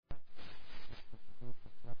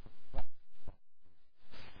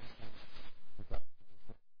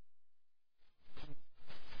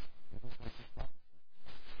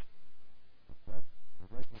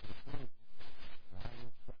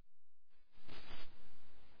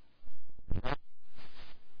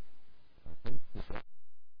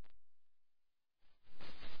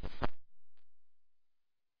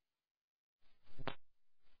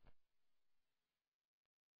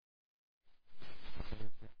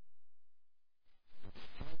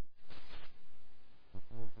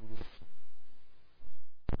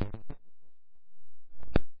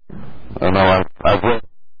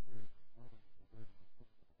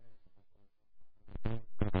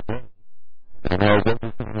and has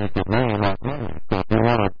everything you can name like money. So if you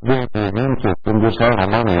want to build your immune system, just handle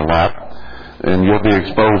money a lot, and you'll be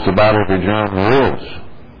exposed to about every germ there is.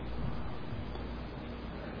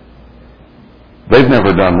 They've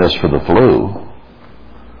never done this for the flu,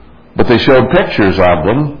 but they showed pictures of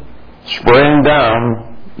them spraying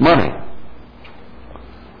down money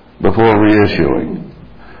before reissuing.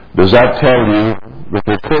 Does that tell you that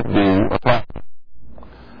there could be a problem?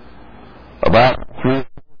 About 3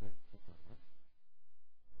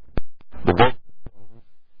 the book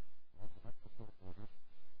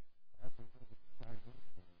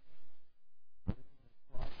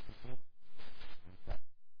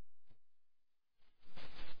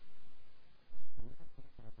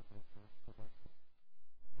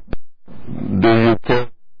do you care?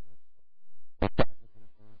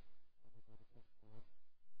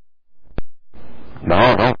 No,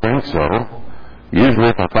 I don't think so. Usually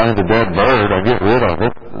if I find a dead bird, I get rid of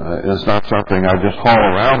it. It's not something I just haul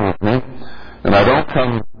around with me. And I don't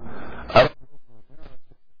come...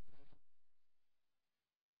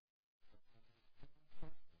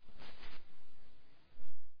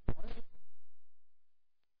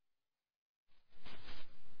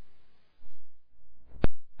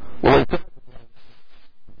 Well,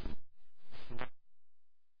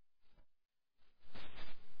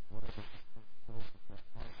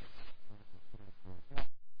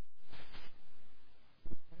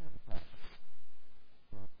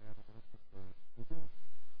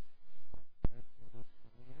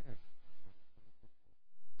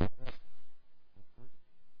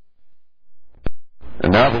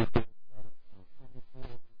 and now they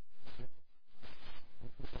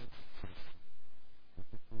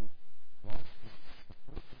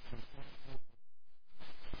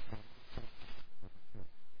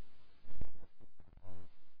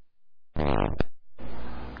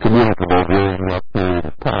communicable during that period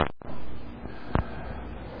of time.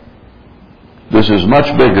 This is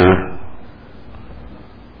much bigger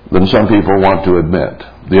than some people want to admit.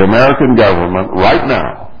 The American government right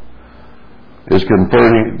now is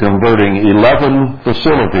converting 11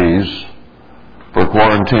 facilities for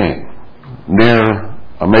quarantine near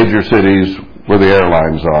major cities where the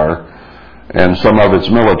airlines are and some of its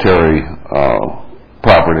military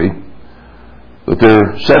property that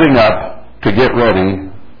they're setting up to get ready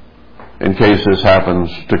in case this happens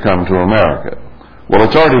to come to America. Well,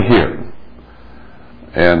 it's already here.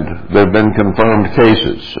 And there have been confirmed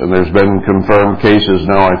cases, and there's been confirmed cases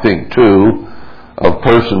now, I think, 2, of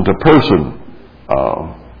person-to-person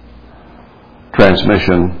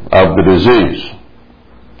transmission of the disease.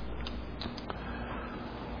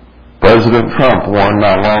 President Trump warned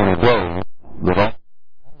not long ago that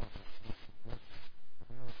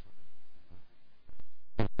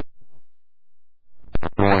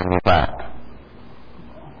ignoring the fact.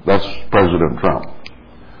 That's President Trump.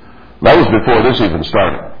 That was before this even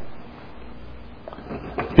started.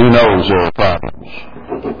 He knows there are problems.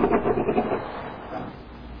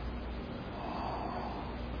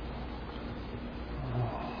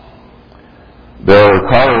 There are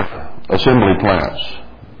car assembly plants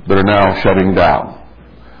that are now shutting down.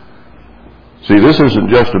 See, this isn't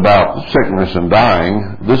just about sickness and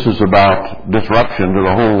dying. This is about disruption to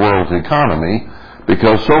the whole world's economy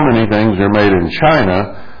because so many things are made in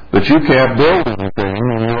China that you can't build anything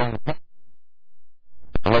in your own country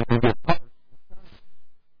unless you get parts.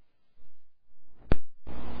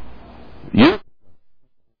 You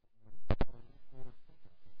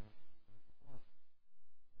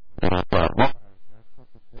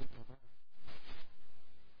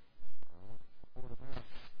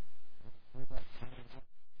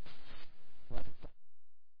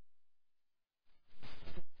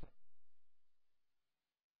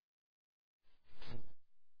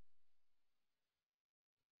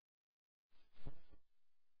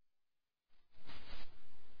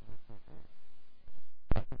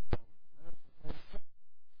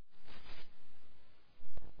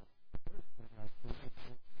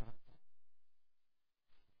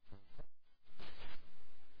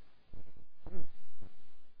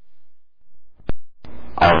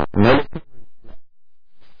our military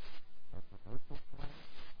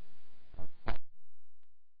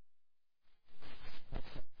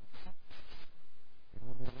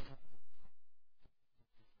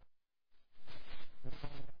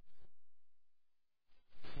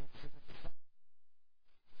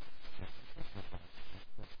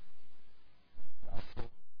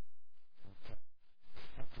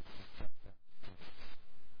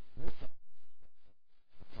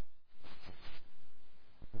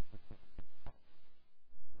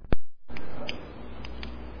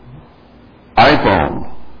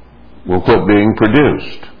iPhone will quit being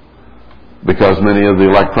produced. because many of the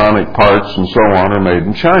electronic parts and so on are made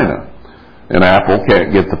in China. And Apple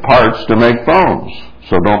can't get the parts to make phones,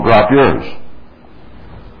 so don't drop yours,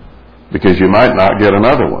 because you might not get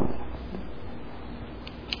another one.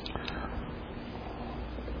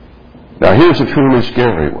 Now here's a truly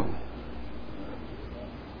scary one.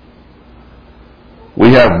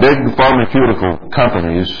 We have big pharmaceutical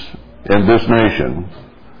companies in this nation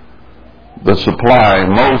that supply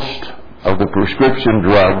most of the prescription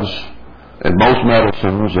drugs and most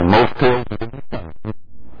medicines and most pills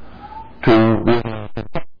to the American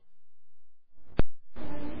public.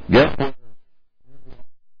 Guess what?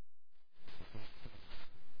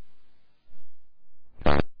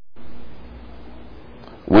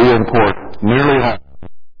 We import nearly half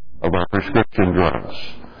of our prescription drugs.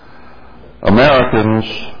 Americans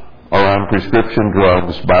are on prescription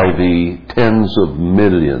drugs by the tens of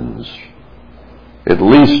millions. At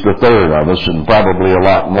least a third of us, and probably a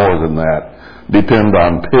lot more than that, depend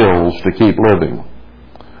on pills to keep living,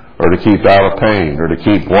 or to keep out of pain, or to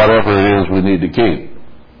keep whatever it is we need to keep.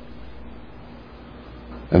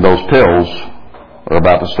 And those pills are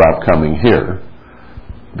about to stop coming here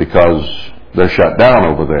because they're shut down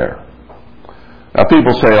over there. Now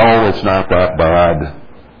people say, oh, it's not that bad.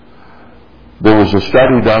 There was a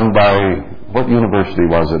study done by, what university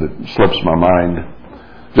was it? It slips my mind.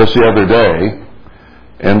 Just the other day,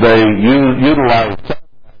 and they utilized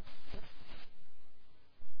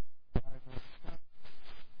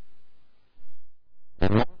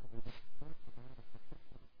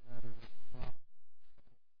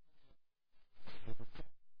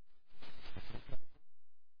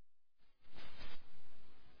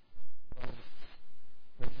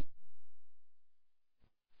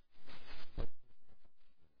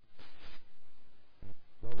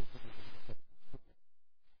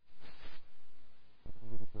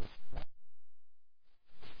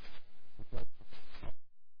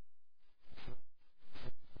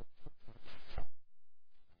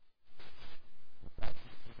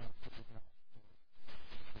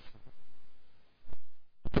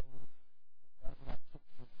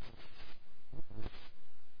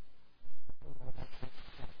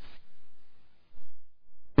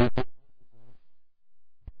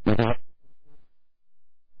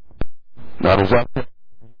not as up.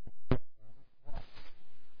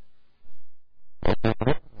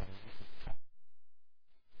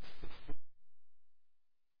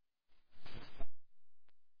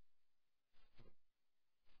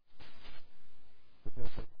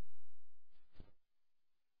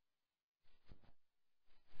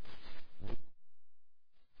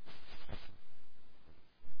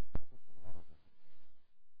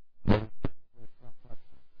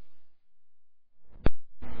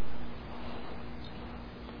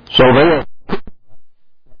 So they are,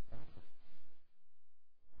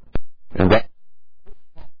 and that,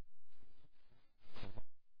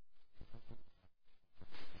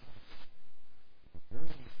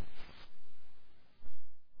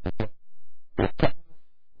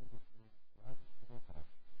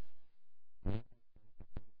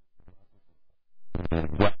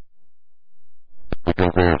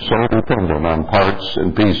 because they are so dependent on parts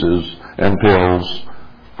and pieces and pills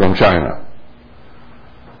from China.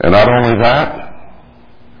 And not only that,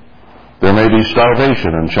 there may be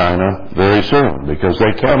starvation in China very soon because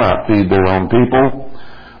they cannot feed their own people.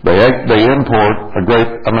 They import a great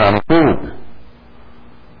amount of food.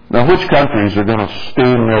 Now, which countries are going to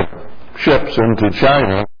steam their ships into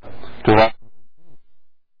China to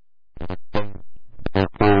their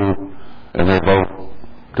food and their vote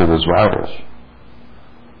to this virus?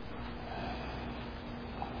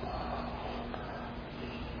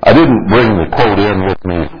 I didn't bring the quote in with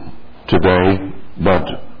me today, but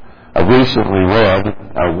I recently read,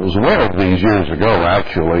 I was aware of these years ago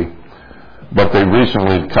actually, but they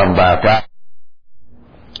recently come back out.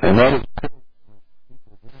 And that is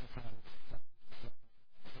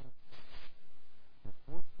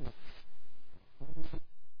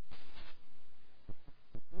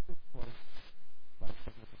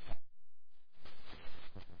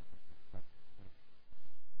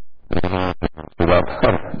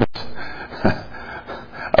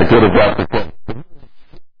I could have got the quote.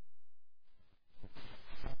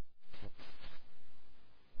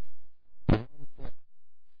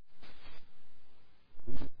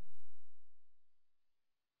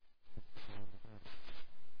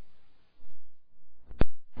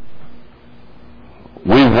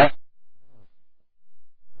 We want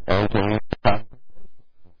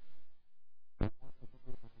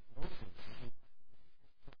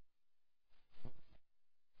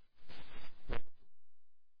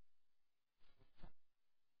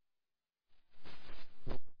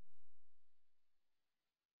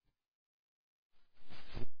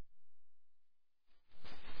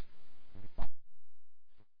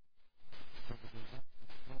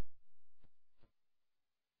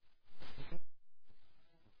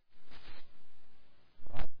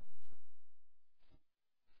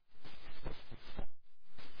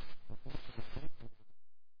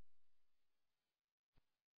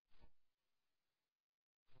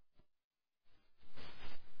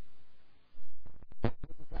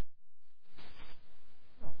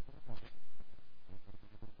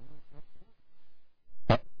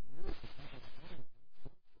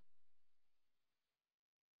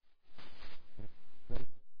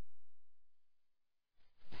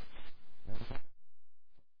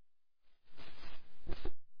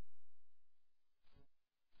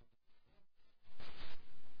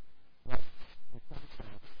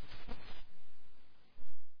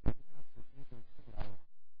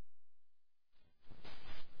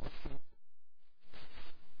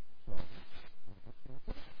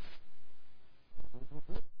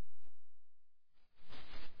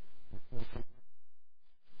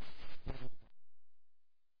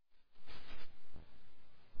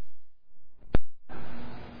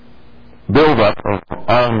buildup of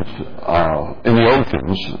arms in the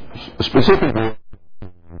oceans, specifically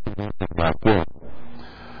back then,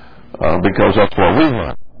 because that's what we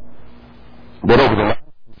want. But over the last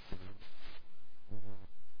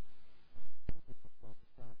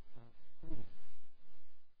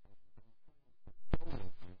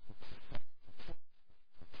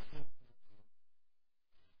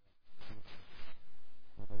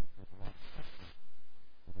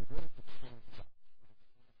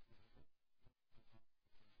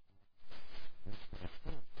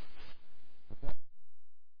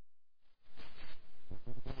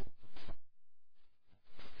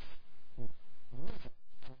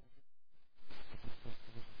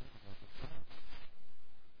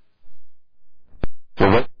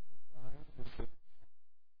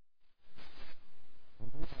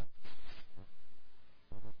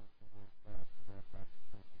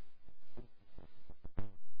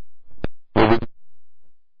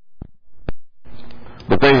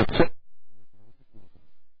but they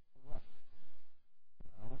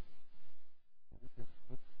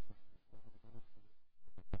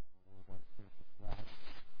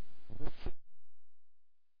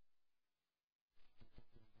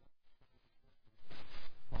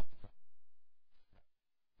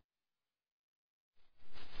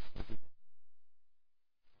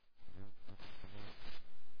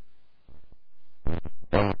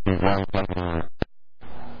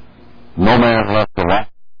no man left alive.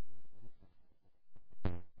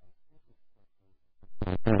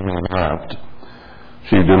 Left.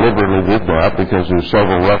 She deliberately did that because there's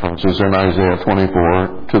several references in Isaiah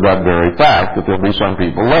 24 to that very fact that there'll be some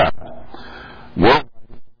people left. Well,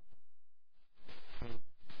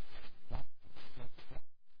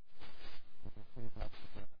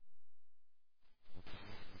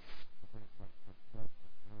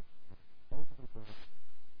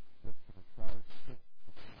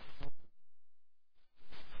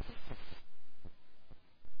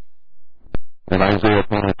 in Isaiah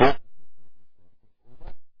 24,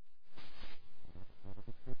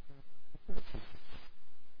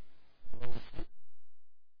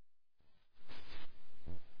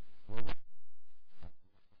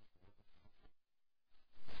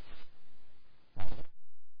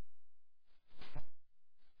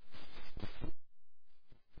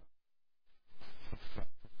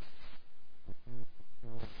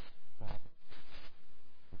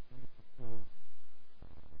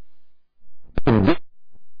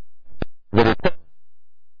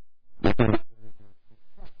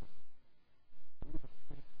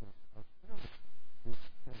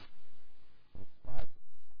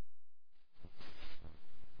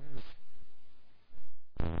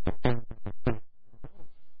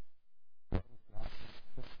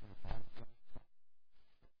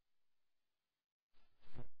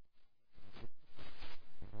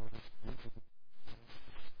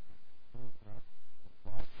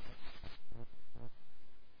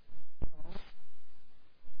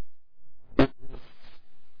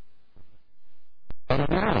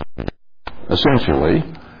 essentially,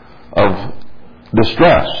 of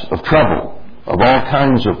distress, of trouble, of all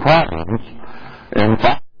kinds of problems, and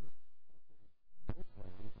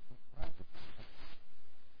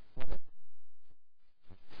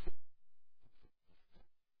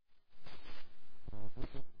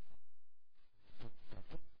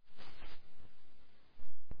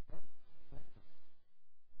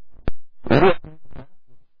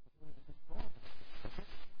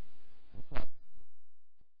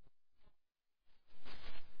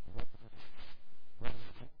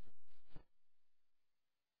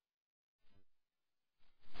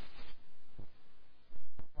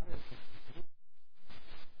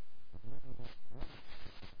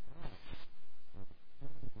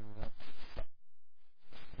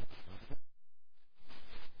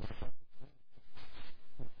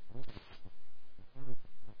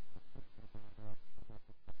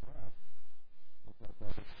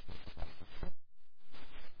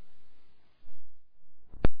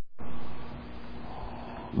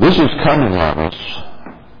this is coming on us,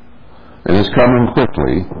 and it's coming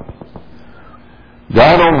quickly.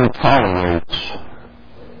 God only tolerates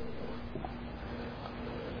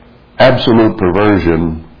absolute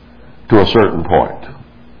perversion to a certain point.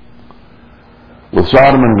 With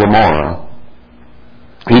Sodom and Gomorrah,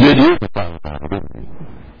 he did use the fire, didn't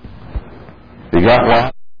he? He got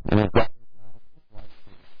Lot, and he got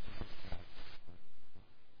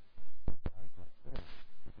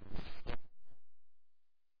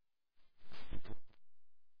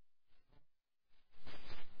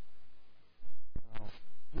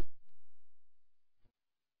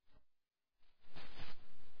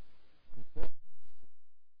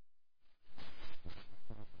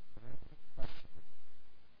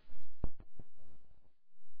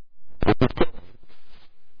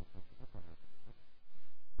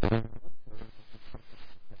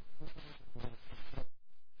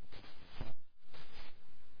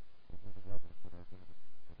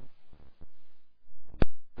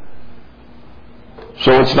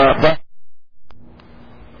So it's not that.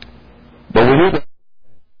 But we need to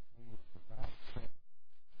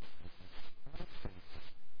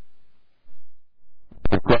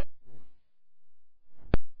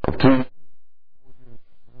of 2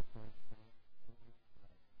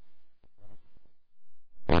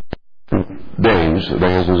 days, a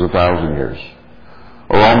day is 1,000 years,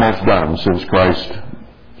 are almost done since Christ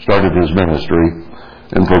started his ministry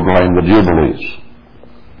and proclaimed the Jubilees.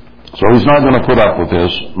 So he's not going to put up with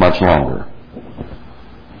this much longer.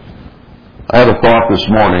 I had a thought this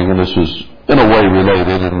morning, and this is in a way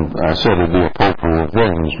related, and I said it'd be appropriate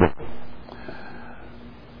things, but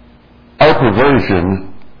our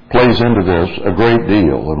perversion plays into this a great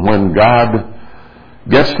deal. And when God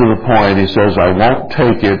gets to the point, he says, I won't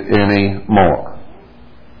take it any more,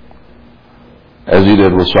 as he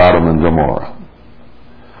did with Sodom and Gomorrah.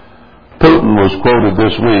 Putin was quoted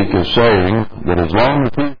this week as saying that as long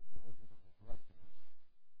as he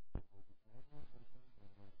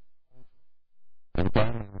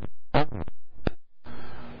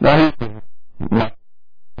now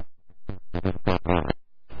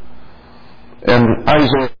and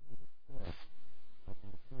Isaiah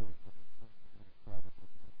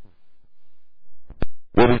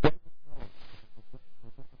what he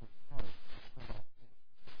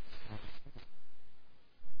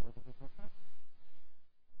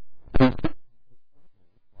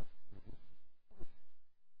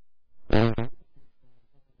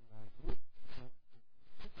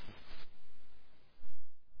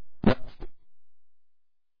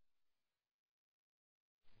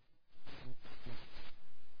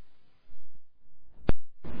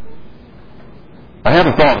I had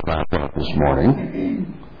a thought about that this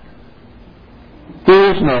morning.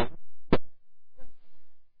 There is no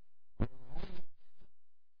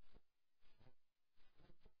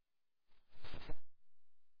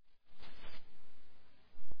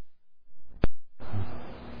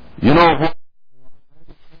you know what?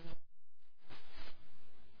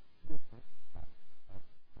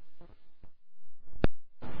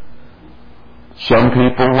 Some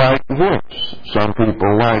people like this. Some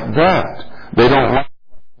people like that. They don't like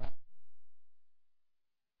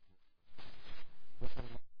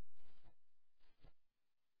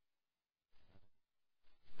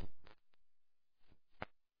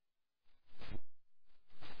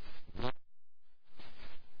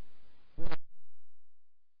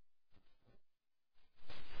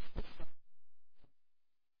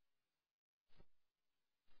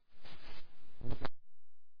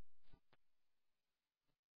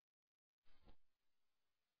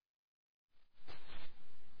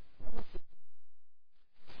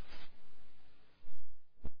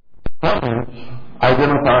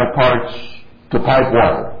identify parts to pipe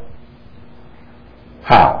water.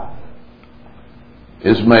 How?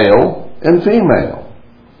 Is male and female.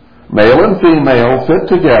 Male and female fit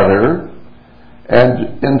together,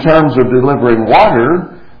 and in terms of delivering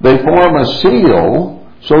water, they form a seal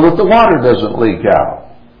so that the water doesn't leak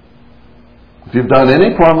out. If you've done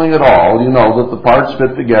any plumbing at all, you know that the parts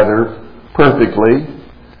fit together perfectly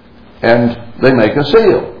and they make a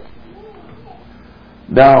seal.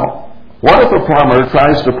 Now, what if a plumber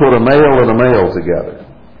tries to put a male and a male together?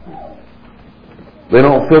 They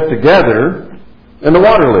don't fit together and the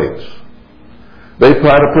water leaks. They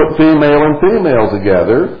try to put female and female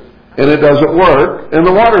together and it doesn't work and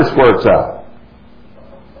the water squirts out.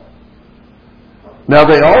 Now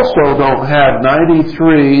they also don't have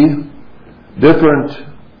 93 different,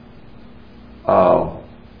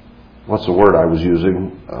 what's the word I was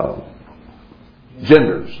using?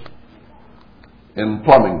 Genders in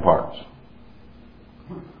plumbing parts.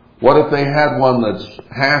 What if they had one that's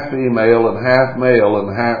half female and half male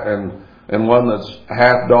and one that's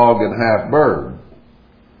half dog and half bird?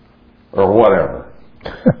 Or whatever.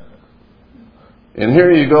 And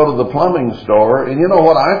here you go to the plumbing store, and you know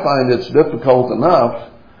what? I find it's difficult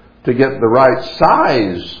enough to get the right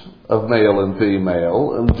size of male and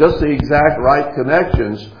female and just the exact right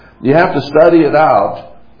connections. You have to study it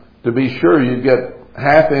out to be sure you get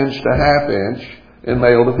half inch to half inch in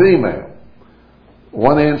male to female.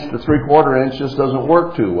 1 inch to 3/4 inch just doesn't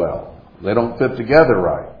work too well. They don't fit together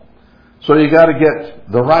right. So you got to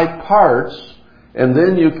get the right parts, and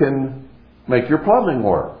then you can make your plumbing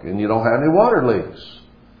work, and you don't have any water leaks.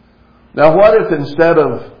 Now what if instead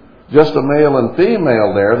of just a male and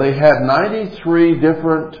female there, they had 93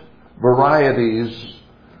 different varieties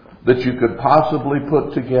that you could possibly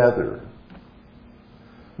put together?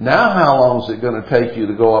 Now how long is it going to take you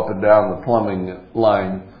to go up and down the plumbing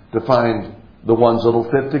line to find the ones that'll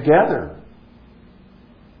fit together?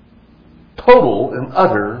 Total and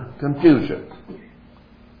utter confusion.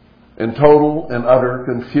 And total and utter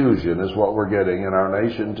confusion is what we're getting in our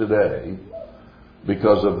nation today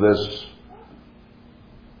because of this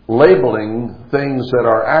labeling things that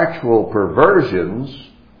are actual perversions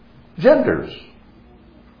genders.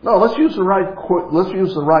 No, let's use the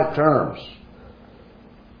right terms.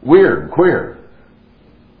 Weird, queer.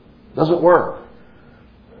 Doesn't work.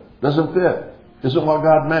 Doesn't fit. Isn't what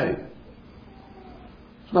God made.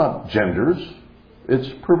 It's not genders. It's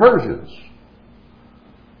perversions.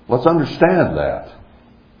 Let's understand that.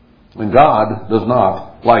 And God does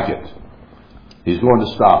not like it. He's going to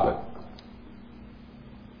stop it.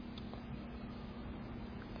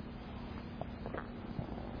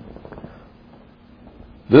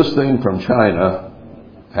 This thing from China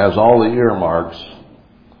has all the earmarks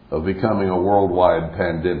of becoming a worldwide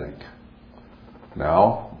pandemic.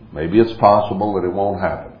 Now, maybe it's possible that it won't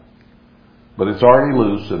happen. But it's already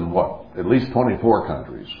loose in at least 24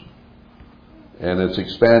 countries. And it's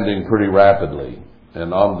expanding pretty rapidly.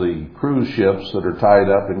 And on the cruise ships that are tied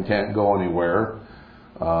up and can't go anywhere,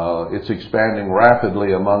 it's expanding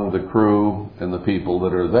rapidly among the crew and the people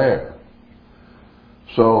that are there.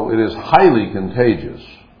 So it is highly contagious.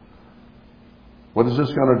 What is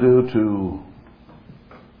this going to do to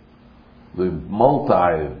the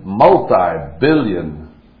multi-billion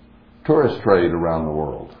tourist trade around the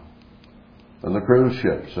world? And the cruise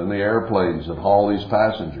ships and the airplanes that haul these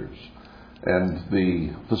passengers and the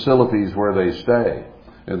facilities where they stay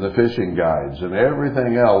and the fishing guides and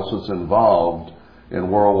everything else that's involved in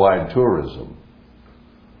worldwide tourism.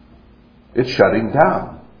 It's shutting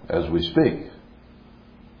down as we speak.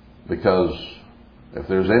 Because if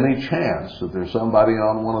there's any chance that there's somebody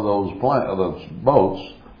on one of those boats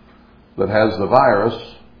that has the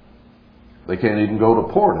virus, they can't even go to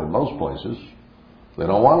port in most places. They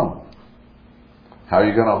don't want them. How are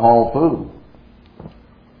you going to haul food?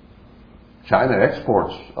 China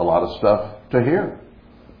exports a lot of stuff to here.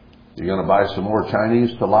 You going to buy some more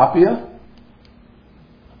Chinese tilapia?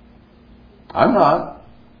 I'm not.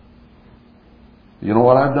 You know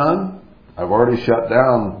what I've done? I've already shut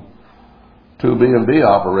down 2 B&B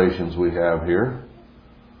operations we have here.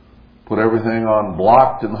 Put everything on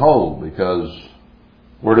blocked and hold because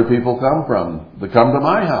where do people come from? They come to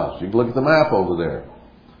my house. You can look at the map over there.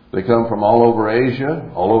 They come from all over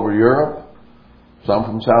Asia, all over Europe, some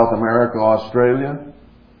from South America, Australia.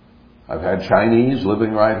 I've had Chinese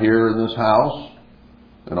living right here in this house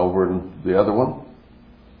and over in the other one.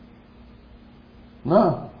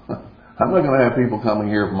 No, I'm not going to have people coming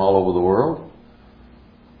here from all over the world.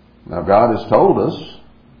 Now, God has told us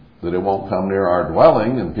that it won't come near our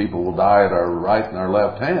dwelling and people will die at our right and our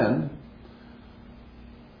left hand.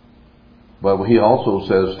 But He also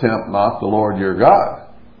says, tempt not the Lord your God.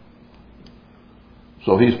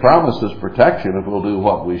 So He's promised us protection if we'll do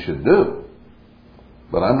what we should do.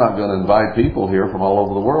 But I'm not going to invite people here from all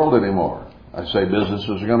over the world anymore. I say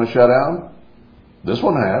businesses are going to shut down. This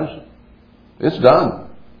one has. It's done.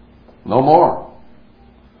 No more.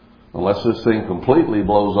 Unless this thing completely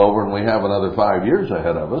blows over and we have another 5 years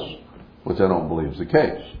ahead of us, which I don't believe is the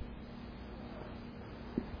case.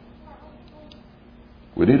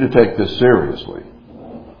 We need to take this seriously.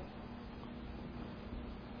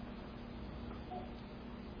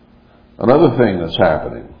 Another thing that's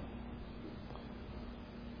happening.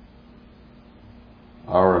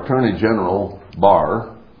 Our Attorney General,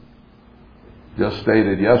 Barr, just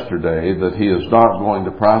stated yesterday that he is not going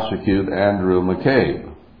to prosecute Andrew McCabe.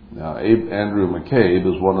 Now, Andrew McCabe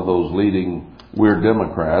is one of those leading weird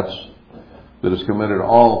Democrats that has committed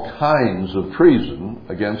all kinds of treason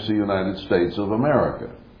against the United States of America.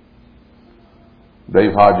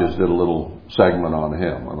 Dave Hodges did a little segment on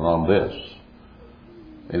him and on this.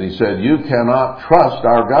 And he said, you cannot trust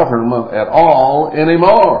our government at all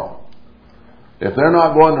anymore. If they're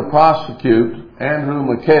not going to prosecute Andrew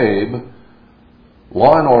McCabe,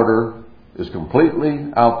 law and order is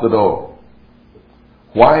completely out the door.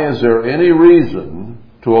 Why is there any reason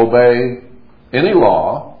to obey any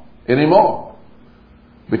law anymore?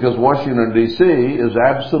 Because Washington, D.C. is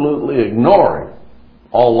absolutely ignoring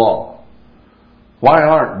all law. Why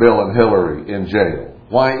aren't Bill and Hillary in jail?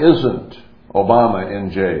 Why isn't Obama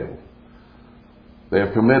in jail? They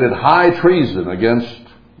have committed high treason against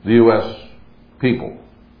the U.S. people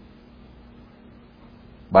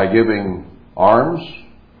by giving arms,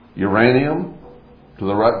 uranium to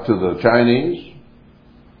the Chinese,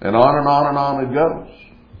 and on and on and on it goes.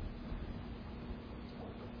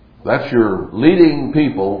 That's your leading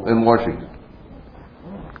people in Washington.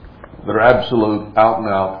 They're absolute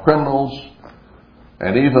out-and-out criminals.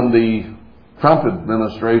 And even the Trump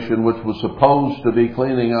administration, which was supposed to be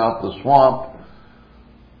cleaning out the swamp,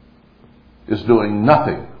 is doing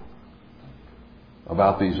nothing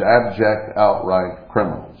about these abject, outright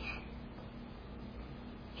criminals.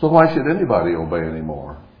 So why should anybody obey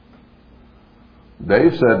anymore?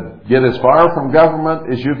 Dave said, get as far from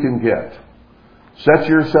government as you can get. Set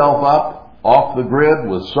yourself up off the grid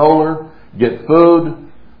with solar, get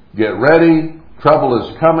food, get ready. Trouble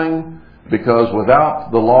is coming, because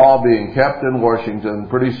without the law being kept in Washington,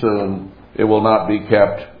 pretty soon it will not be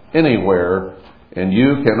kept anywhere, and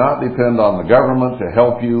you cannot depend on the government to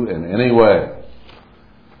help you in any way.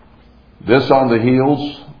 This on the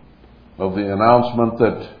heels of the announcement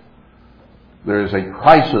that there is a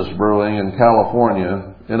crisis brewing in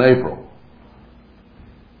California in April.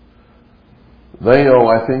 They owe,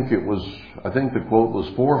 I think the quote was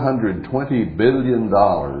 $420 billion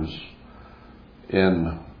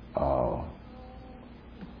in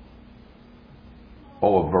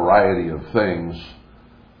a variety of things,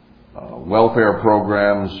 welfare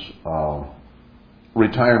programs,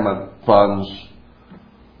 retirement funds,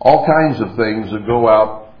 all kinds of things that go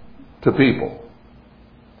out to people.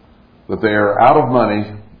 That they are out of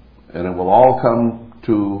money, and it will all come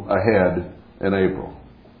to a head in April.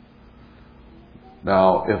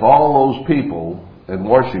 Now, if all those people in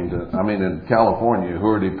in California, who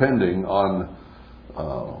are depending on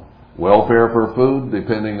welfare for food,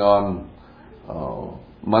 depending on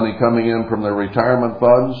money coming in from their retirement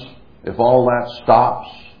funds, if all that stops,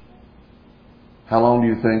 how long do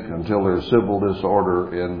you think until there's civil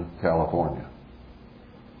disorder in California?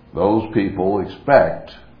 Those people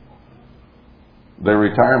expect their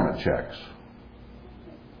retirement checks,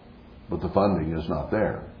 but the funding is not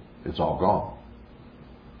there. It's all gone.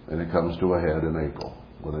 And it comes to a head in April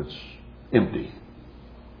when it's empty.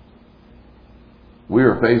 We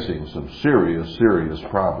are facing some serious, serious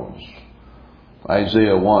problems.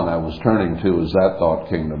 Isaiah 1 I was turning to as that thought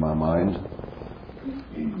came to my mind.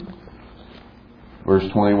 Verse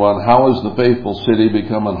 21, how has the faithful city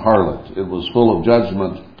become an harlot? It was full of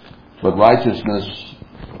judgment, but righteousness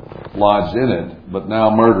lodged in it, but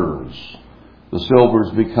now murderers. The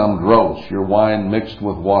silver's become gross, your wine mixed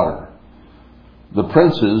with water. The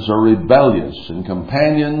princes are rebellious and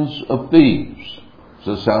companions of thieves.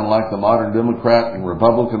 Does this sound like the modern Democrat and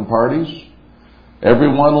Republican parties?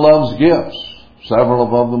 Everyone loves gifts. Several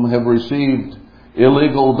of them have received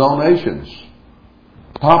illegal donations.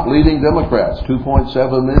 Top leading Democrats,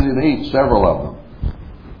 2.7 million each, several of them.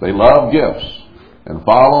 They love gifts and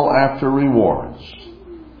follow after rewards.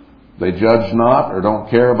 They judge not or don't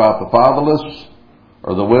care about the fatherless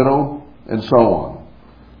or the widow, and so on.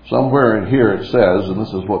 Somewhere in here it says, and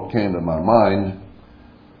this is what came to my mind.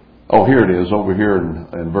 Oh, here it is, over here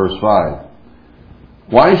in verse 5.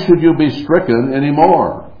 Why should you be stricken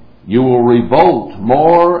anymore? You will revolt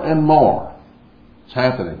more and more. It's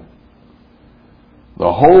happening.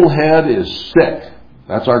 The whole head is sick.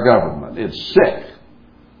 That's our government. It's sick.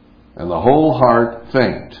 And the whole heart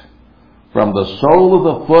faint. From the sole of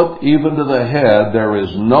the foot even to the head, there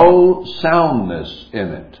is no soundness in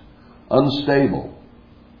it. Unstable.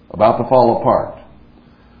 About to fall apart.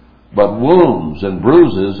 But wounds and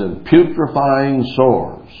bruises and putrefying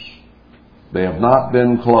sores. They have not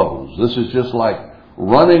been closed. This is just like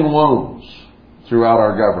running wounds throughout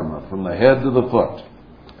our government, from the head to the foot.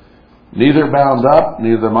 Neither bound up,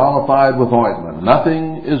 neither mollified with ointment.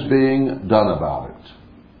 Nothing is being done about it.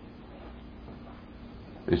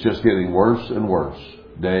 It's just getting worse and worse,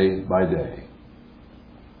 day by day.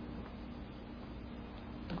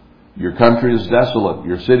 Your country is desolate.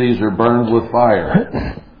 Your cities are burned with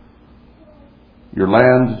fire. Your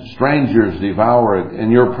land, strangers devour it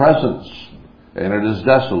in your presence, and it is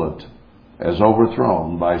desolate, as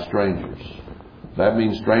overthrown by strangers. That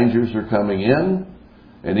means strangers are coming in,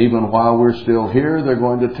 and even while we're still here, they're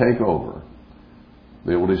going to take over.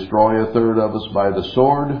 They will destroy a third of us by the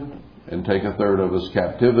sword, and take a third of us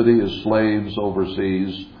captivity as slaves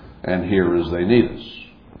overseas, and here as they need us.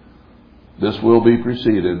 This will be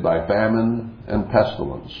preceded by famine and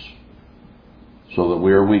pestilence, so that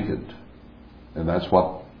we are weakened. And that's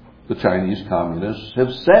what the Chinese communists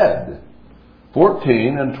have said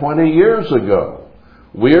 14 and 20 years ago.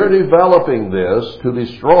 We're developing this to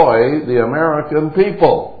destroy the American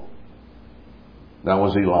people. Now,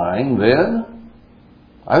 was he lying then?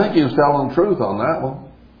 I think he was telling the truth on that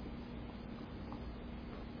one.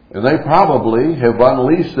 And they probably have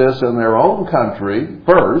unleashed this in their own country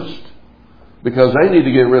first, because they need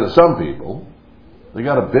to get rid of some people. They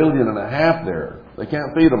got 1.5 billion there. They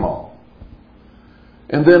can't feed them all.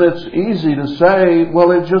 And then it's easy to say,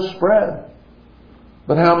 well, it just spread.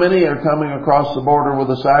 But how many are coming across the border with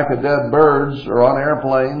a sack of dead birds, or on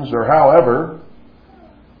airplanes, or however?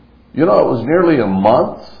 You know, it was nearly a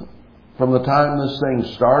month from the time this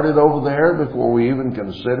thing started over there before we even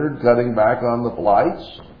considered cutting back on the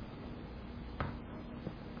flights?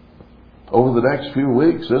 Over the next few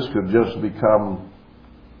weeks, this could just become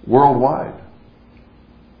worldwide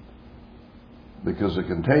because the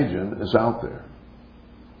contagion is out there.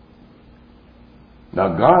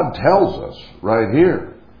 Now, God tells us right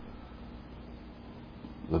here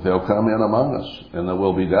that they'll come in among us and that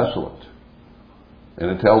we'll be desolate. And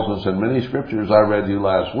it tells us in many scriptures I read you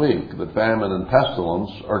last week that famine and pestilence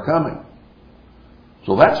are coming.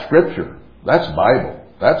 So that's scripture. That's Bible.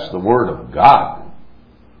 That's the Word of God.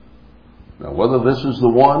 Now, whether this is the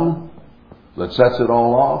one that sets it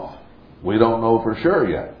all off, we don't know for sure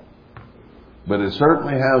yet. But it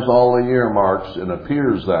certainly has all the earmarks and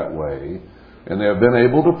appears that way. And they have been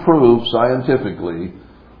able to prove scientifically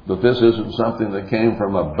that this isn't something that came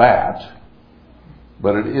from a bat,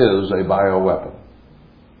 but it is a bioweapon.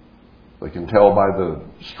 They can tell by the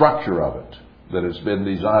structure of it that it's been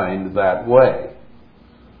designed that way.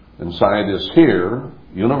 And scientists here,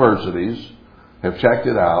 universities, have checked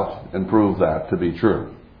it out and proved that to be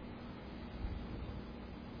true.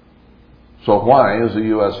 So why is the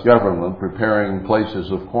U.S. government preparing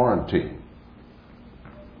places of quarantine?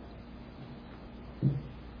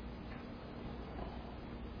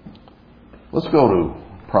 Let's go to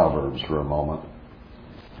Proverbs for a moment.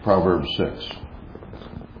 Proverbs 6.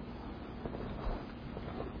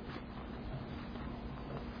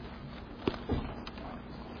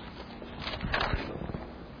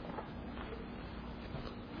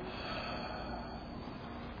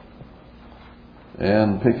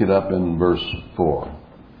 And pick it up in verse 4.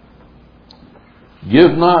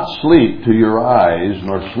 Give not sleep to your eyes,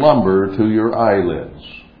 nor slumber to your eyelids.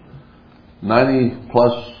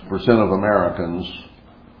 90+% of Americans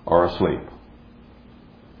are asleep,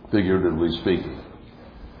 figuratively speaking.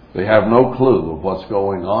 They have no clue of what's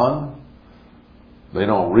going on. They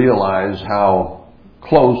don't realize how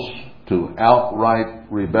close to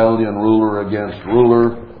outright rebellion, ruler against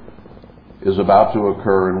ruler, is about to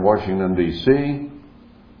occur in Washington, D.C.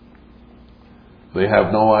 They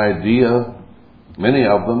have no idea, many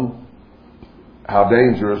of them, how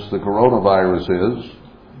dangerous the coronavirus is,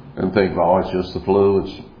 and think, oh, it's just the flu,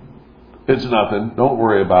 it's nothing, don't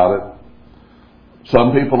worry about it.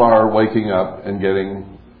 Some people are waking up and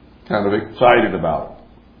getting kind of excited about it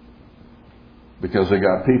because they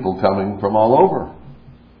got people coming from all over.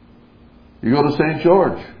 You go to St.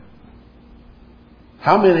 George.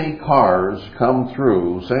 How many cars come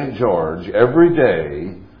through St. George every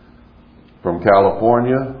day from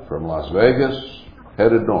California, from Las Vegas,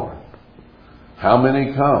 headed north? How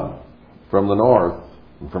many come from the north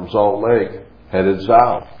and from Salt Lake, headed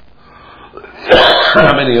south?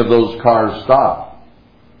 How many of those cars stop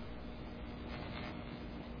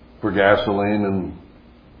for gasoline and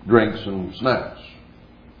drinks and snacks?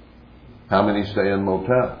 How many stay in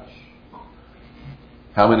motels?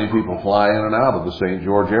 How many people fly in and out of the St.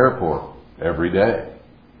 George Airport every day?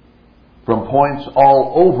 From points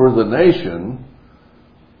all over the nation,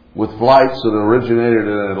 with flights that originated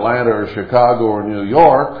in Atlanta or Chicago or New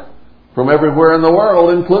York, from everywhere in the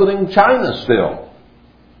world, including China still.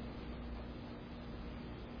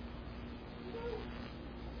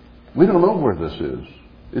 We don't know where this is.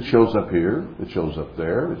 It shows up here, it shows up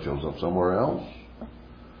there, it shows up somewhere else.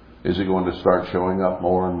 Is it going to start showing up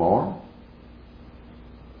more and more?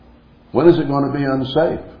 When is it going to be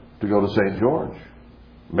unsafe to go to St. George?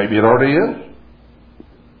 Maybe it already is.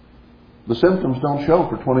 The symptoms don't show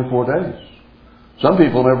for 24 days. Some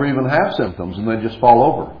people never even have symptoms and they just fall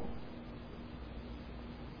over.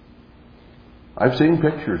 I've seen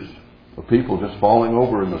pictures of people just falling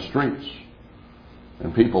over in the streets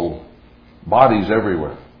and people, bodies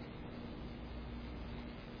everywhere.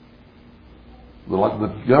 The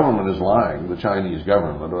government is lying, the Chinese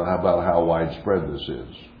government, about how widespread this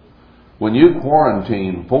is. When you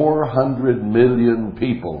quarantine 400 million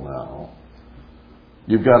people now,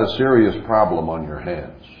 you've got a serious problem on your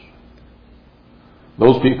hands.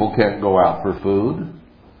 Those people can't go out for food.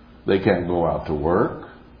 They can't go out to work.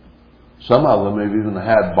 Some of them have even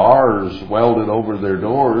had bars welded over their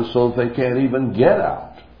doors so that they can't even get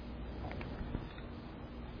out.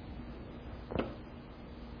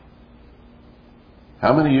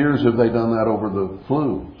 How many years have they done that over the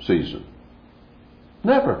flu season?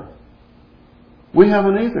 Never. We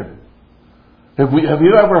haven't either. Have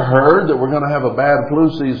you ever heard that we're going to have a bad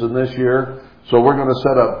flu season this year, so we're going to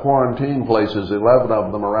set up quarantine places, 11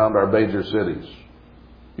 of them around our major cities?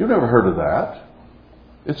 You've never heard of that.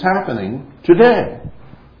 It's happening today.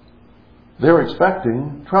 They're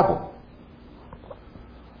expecting trouble.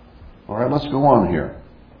 All right, let's go on here.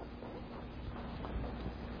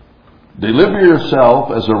 Deliver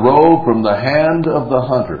yourself as a roe from the hand of the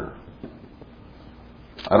hunter.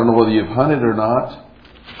 I don't know whether you've hunted or not,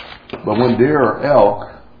 but when deer or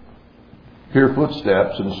elk hear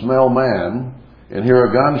footsteps and smell man and hear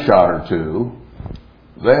a gunshot or two,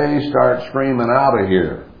 they start screaming out of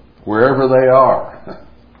here, wherever they are.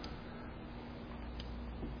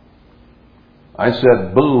 I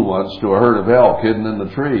said boo once to a herd of elk hidden in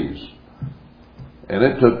the trees. And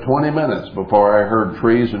it took 20 minutes before I heard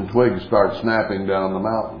trees and twigs start snapping down the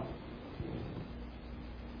mountain.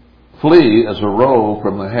 Flee as a roe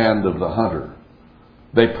from the hand of the hunter.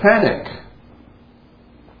 They panic.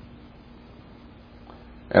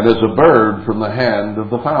 And as a bird from the hand of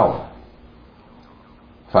the fowler.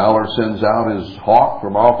 Fowler sends out his hawk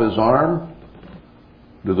from off his arm.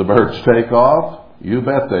 Do the birds take off? You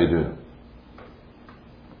bet they do.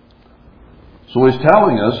 So he's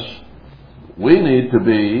telling us we need to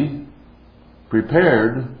be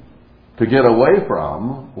prepared to get away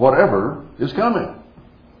from whatever is coming.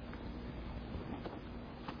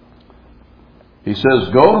 He says,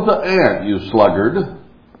 go to the ant, you sluggard.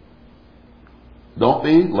 Don't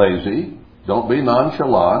be lazy. Don't be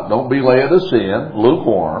nonchalant. Don't be Laodicean,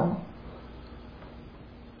 lukewarm.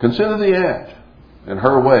 Consider the ant and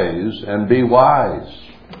her ways and be wise.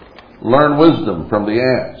 Learn wisdom from the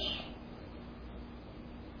ants,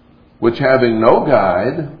 which having no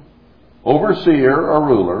guide, overseer, or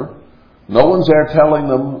ruler, no one's there telling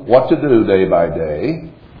them what to do day by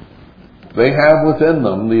day, they have within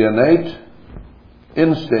them the innate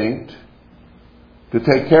instinct to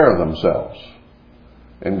take care of themselves.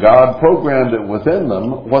 And God programmed it within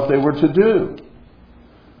them what they were to do.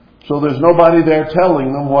 So there's nobody there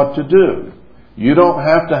telling them what to do. You don't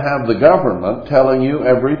have to have the government telling you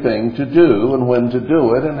everything to do and when to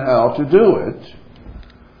do it and how to do it,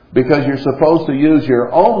 because you're supposed to use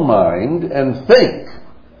your own mind and think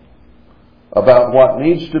about what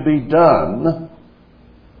needs to be done.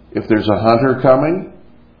 If there's a hunter coming,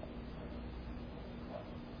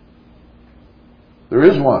 there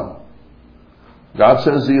is one. God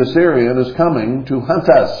says the Assyrian is coming to hunt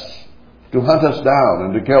us down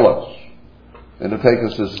and to kill us, and to take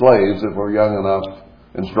us as slaves if we're young enough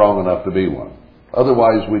and strong enough to be one.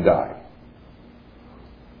 Otherwise we die.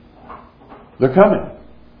 They're coming.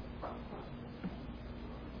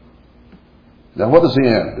 Now what does the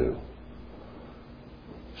ant do?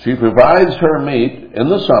 She provides her meat in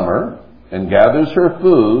the summer and gathers her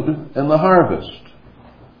food in the harvest.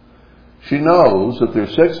 She knows that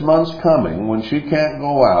there's 6 months coming when she can't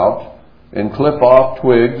go out and clip off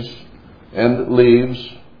twigs and leaves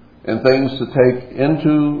and things to take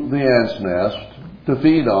into the ant's nest to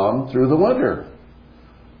feed on through the winter.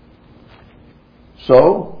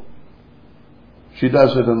 So she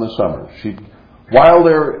does it in the summer. While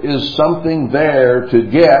there is something there to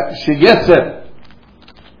get, she gets it.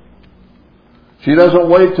 She doesn't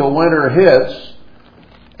wait till winter hits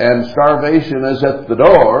and starvation is at the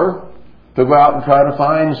door to go out and try to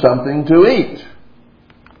find something to eat.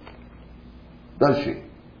 Does she?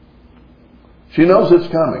 She knows it's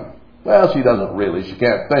coming. Well, she doesn't really. She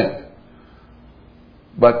can't think.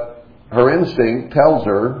 But her instinct tells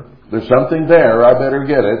her there's something there, I better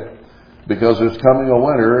get it, because there's coming a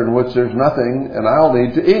winter in which there's nothing and I'll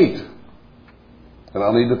need to eat. And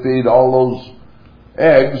I'll need to feed all those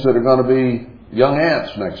eggs that are going to be young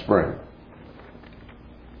ants next spring.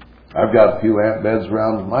 I've got a few ant beds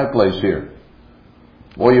around my place here.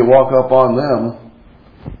 Boy, you walk up on them,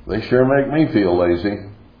 they sure make me feel lazy.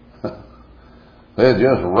 They're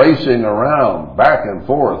just racing around, back and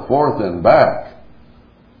forth and back.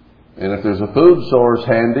 And if there's a food source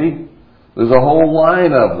handy, there's a whole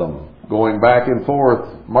line of them going back and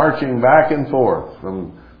forth, marching back and forth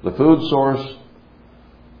from the food source.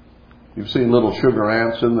 You've seen little sugar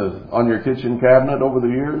ants on your kitchen cabinet over the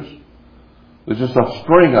years. There's just a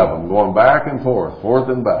string of them going back and forth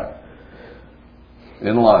and back,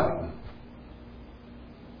 in line.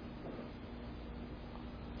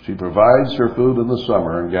 She provides her food in the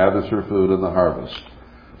summer and gathers her food in the harvest.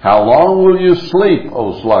 How long will you sleep,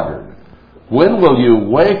 O sluggard? When will you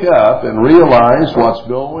wake up and realize what's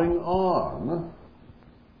going on?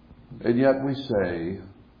 And yet we say,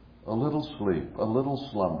 a little sleep, a little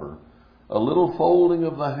slumber, a little folding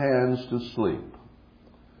of the hands to sleep.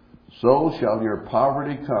 So shall your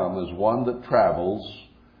poverty come as one that travels,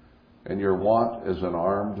 and your want as an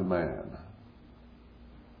armed man.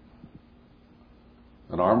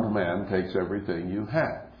 An armed man takes everything you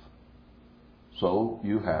have. So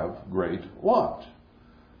you have great want.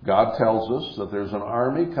 God tells us that there's an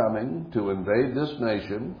army coming to invade this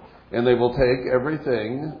nation, and they will take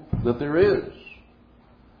everything that there is.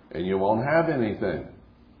 And you won't have anything.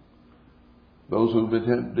 Those who've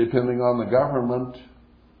been depending on the government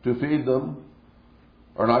to feed them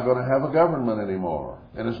are not going to have a government anymore,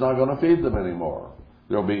 and it's not going to feed them anymore.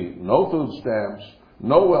 There'll be no food stamps,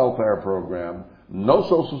 no welfare program, no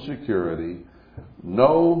Social Security,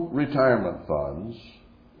 no retirement funds.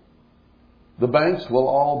 The banks will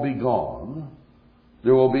all be gone.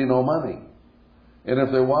 There will be no money. And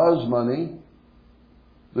if there was money,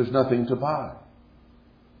 there's nothing to buy.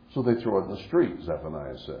 So they throw it in the street,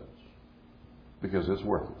 Zephaniah says, because it's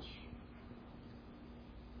worthless.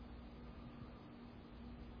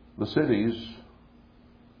 The cities,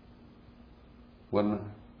 when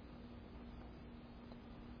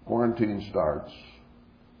quarantine starts,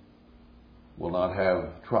 will not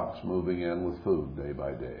have trucks moving in with food day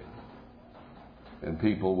by day. And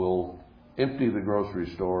people will empty the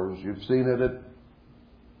grocery stores. You've seen it at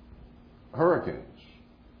hurricanes.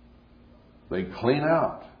 They clean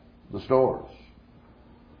out the stores.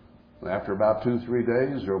 And after about 2-3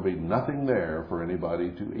 days, there will be nothing there for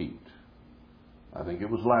anybody to eat. I think it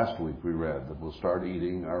was last week we read that we'll start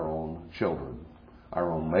eating our own children,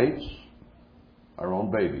 our own mates, our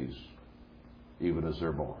own babies, even as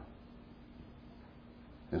they're born.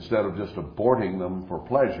 Instead of just aborting them for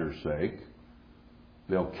pleasure's sake,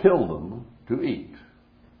 they'll kill them to eat.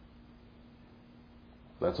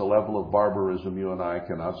 That's a level of barbarism you and I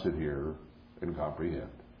cannot sit here and comprehend.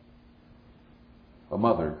 A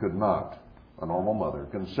mother could not, a normal mother,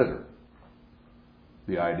 consider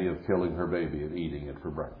the idea of killing her baby and eating it for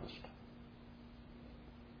breakfast.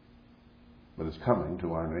 But it's coming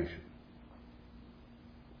to our nation.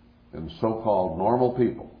 And so-called normal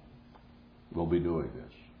people will be doing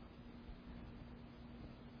this.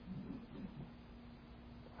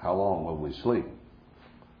 How long will we sleep?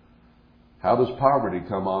 How does poverty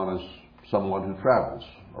come on as someone who travels?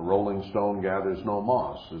 A rolling stone gathers no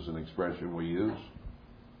moss is an expression we use.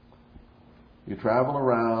 You travel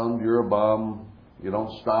around, you're a bum, you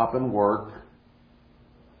don't stop and work,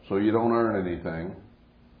 so you don't earn anything.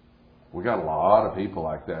 We got a lot of people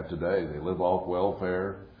like that today. They live off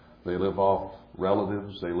welfare, they live off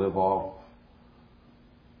relatives, they live off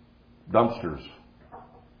dumpsters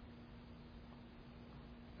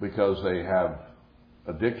because they have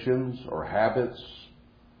addictions or habits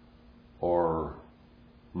or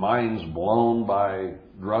minds blown by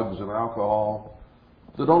drugs and alcohol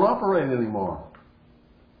that don't operate anymore.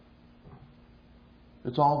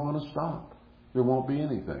 It's all going to stop. There won't be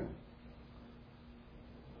anything.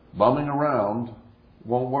 Bumming around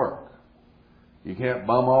won't work. You can't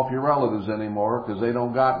bum off your relatives anymore because they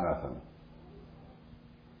don't got nothing.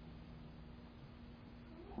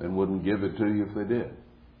 And wouldn't give it to you if they did.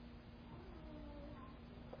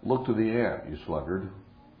 Look to the ant, you sluggard.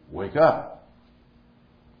 Wake up.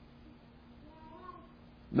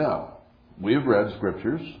 Now, we've read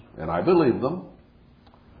scriptures, and I believe them,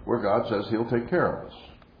 where God says He'll take care of us.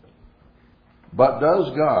 But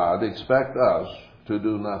does God expect us to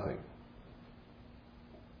do nothing?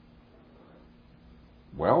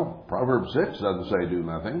 Well, Proverbs 6 doesn't say do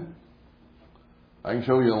nothing. I can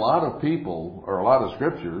show you a lot of people, or a lot of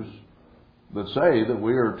scriptures, that say that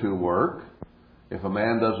we are to work. If a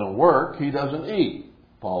man doesn't work, he doesn't eat,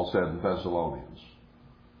 Paul said in Thessalonians.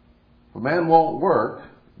 If a man won't work,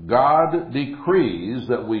 God decrees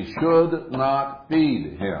that we should not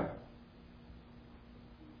feed him.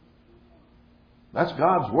 That's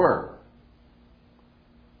God's word.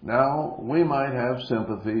 Now, we might have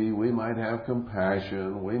sympathy, we might have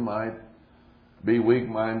compassion, we might be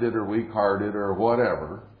weak-minded or weak-hearted or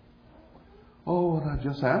whatever. Oh, and I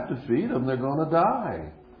just have to feed them, they're going to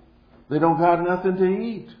die. They don't got nothing to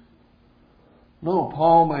eat. No,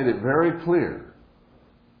 Paul made it very clear.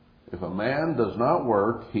 If a man does not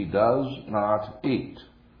work, he does not eat.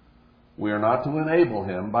 We are not to enable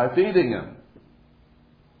him by feeding him.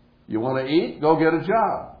 You want to eat? Go get a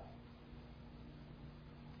job.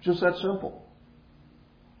 Just that simple.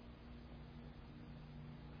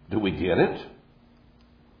 Do we get it?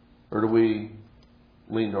 Or do we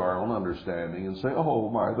lean to our own understanding and say, oh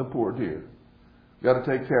my, the poor dear. Got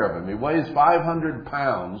to take care of him. He weighs 500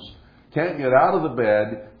 pounds, can't get out of the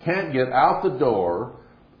bed, can't get out the door,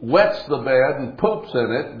 wets the bed and poops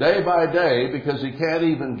in it day by day because he can't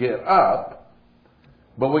even get up.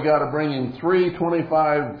 But we got to bring him 3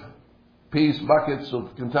 25-piece buckets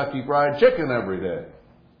of Kentucky Fried Chicken every day.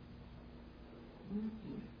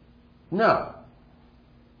 No.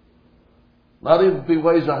 Not even if he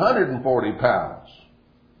weighs 140 pounds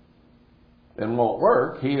and won't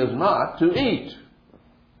work, he is not to eat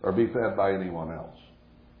or be fed by anyone else.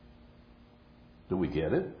 Do we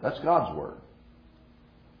get it? That's God's word.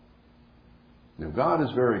 Now, God is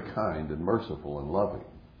very kind and merciful and loving.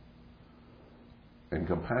 and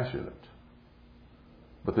compassionate.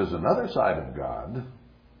 But there's another side of God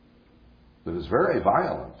that is very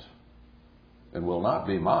violent and will not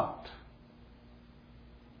be mocked.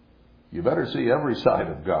 You better see every side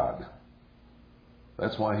of God.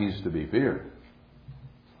 That's why He's to be feared.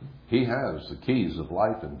 He has the keys of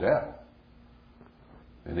life and death.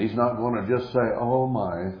 And He's not going to just say, oh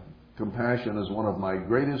my, compassion is one of my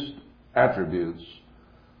greatest attributes,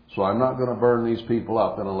 so I'm not going to burn these people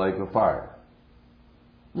up in a lake of fire.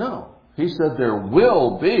 No. He said there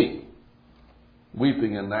will be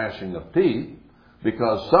weeping and gnashing of teeth,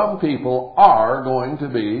 because some people are going to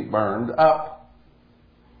be burned up,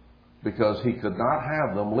 because He could not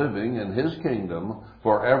have them living in His kingdom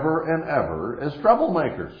forever and ever as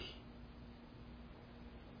troublemakers,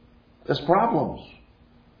 as problems.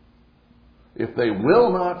 If they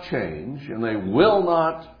will not change and they will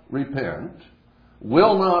not repent,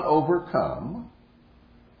 will not overcome,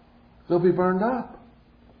 they'll be burned up.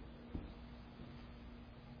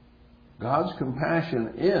 God's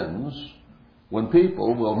compassion ends when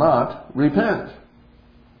people will not repent.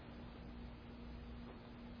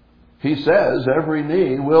 He says every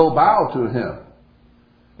knee will bow to Him.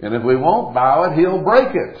 And if we won't bow it, He'll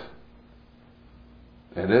break it.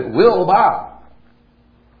 And it will bow.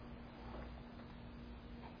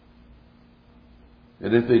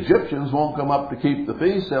 And if the Egyptians won't come up to keep the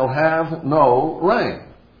feast, they'll have no rain.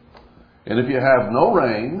 And if you have no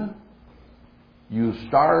rain, you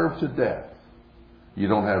starve to death. You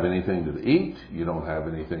don't have anything to eat. You don't have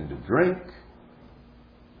anything to drink.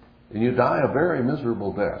 And you die a very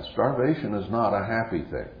miserable death. Starvation is not a happy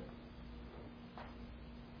thing.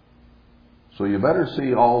 So you better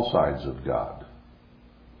see all sides of God.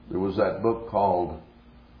 There was that book called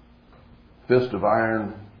Fist of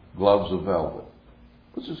Iron, Gloves of Velvet.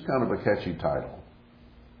 This is kind of a catchy title.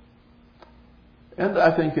 And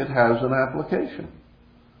I think it has an application.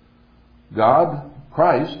 God,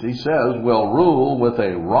 Christ, He says, will rule with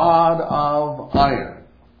a rod of iron.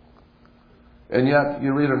 And yet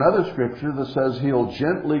you read another scripture that says He'll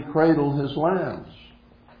gently cradle His lambs.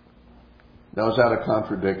 Now, is that a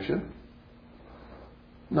contradiction?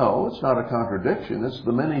 No, it's not a contradiction. It's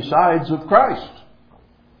the many sides of Christ.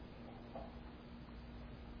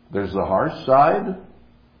 There's the harsh side.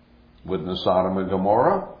 Witness Sodom and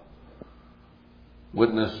Gomorrah.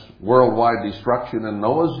 Witness worldwide destruction in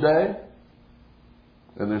Noah's day.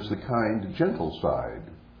 And there's the kind, gentle side.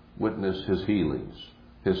 Witness His healings,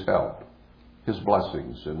 His help, His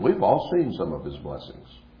blessings. And we've all seen some of His blessings.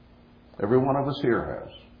 Every one of us here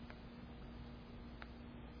has.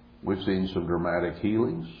 We've seen some dramatic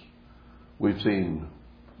healings. We've seen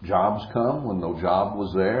jobs come when no job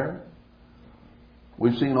was there.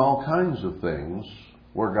 We've seen all kinds of things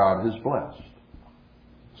where God has blessed.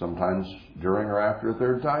 Sometimes during or after a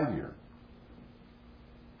third tithe year.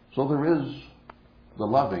 So there is the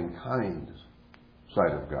loving, kind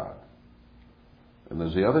side of God. And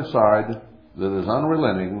there's the other side that is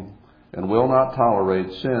unrelenting and will not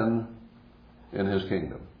tolerate sin in His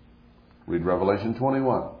kingdom. Read Revelation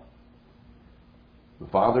 21. The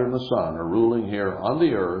Father and the Son are ruling here on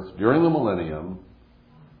the earth during the millennium,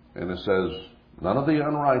 and it says, none of the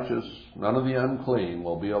unrighteous, none of the unclean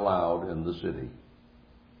will be allowed in the city.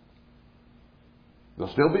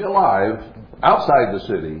 They'll still be alive outside the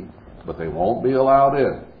city, but they won't be allowed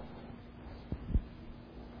in.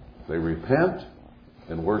 If they repent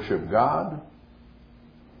and worship God,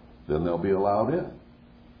 then they'll be allowed in.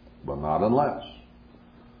 But not unless.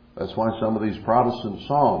 That's why some of these Protestant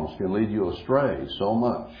songs can lead you astray so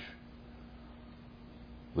much.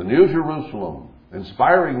 The New Jerusalem,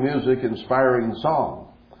 inspiring music, inspiring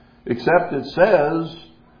song. Except it says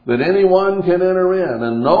that anyone can enter in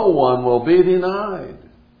and no one will be denied.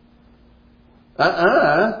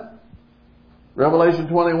 Revelation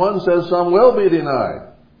 21 says some will be denied.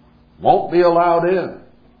 Won't be allowed in.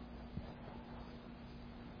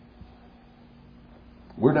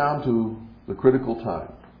 We're down to the critical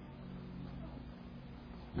time.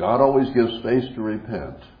 God always gives space to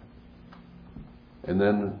repent. And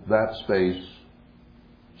then that space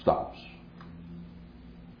stops.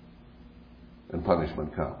 And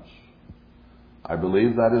punishment comes. I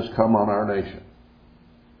believe that has come on our nation.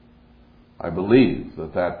 I believe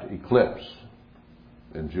that eclipse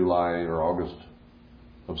in July or August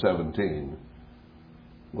of 17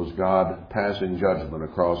 was God passing judgment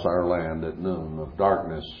across our land at noon of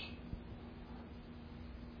darkness,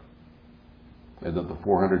 and that the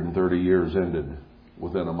 430 years ended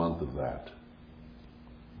within a month of that,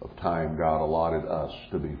 of time God allotted us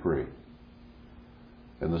to be free.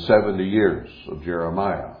 And the 70 years of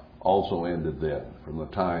Jeremiah also ended then, from the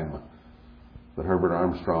time that Herbert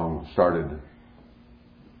Armstrong started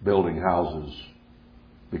building houses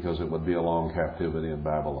because it would be a long captivity in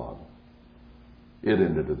Babylon. It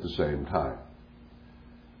ended at the same time.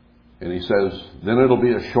 And he says, then it'll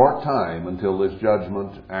be a short time until this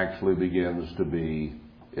judgment actually begins to be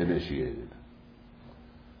initiated.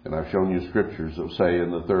 And I've shown you scriptures that say in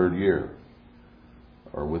the 3rd year,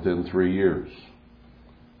 or within 3 years.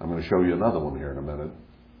 I'm going to show you another one here in a minute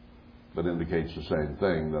that indicates the same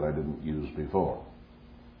thing that I didn't use before.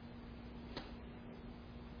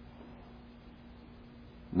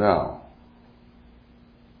 Now,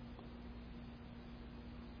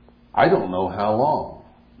 I don't know how long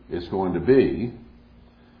it's going to be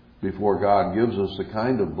before God gives us the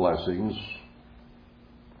kind of blessings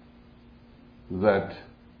that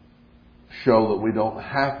show that we don't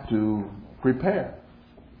have to prepare.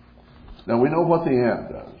 Now, we know what the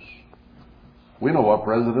ant does. We know what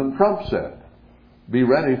President Trump said. Be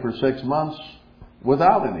ready for 6 months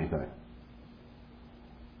without anything.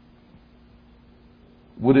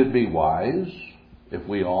 Would it be wise if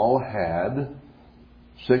we all had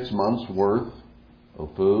 6 months worth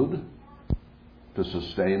of food to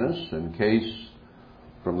sustain us in case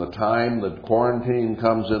from the time that quarantine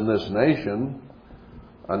comes in this nation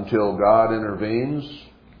until God intervenes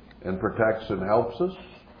and protects and helps us?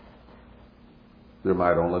 There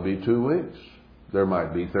might only be 2 weeks. There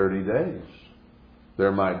might be 30 days.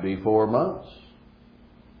 There might be 4 months.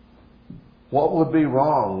 What would be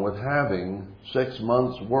wrong with having 6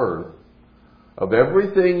 months worth of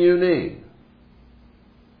everything you need?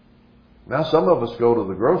 Now, some of us go to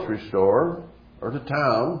the grocery store or to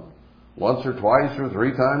town once or twice or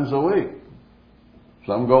 3 times a week.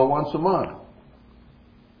 Some go once a month.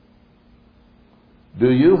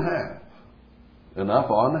 Do you have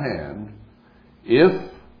enough on hand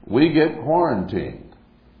if we get quarantined?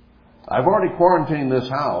 I've already quarantined this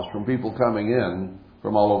house from people coming in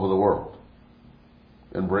from all over the world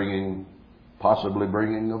and possibly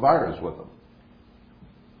bringing a virus with them.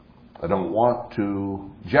 I don't want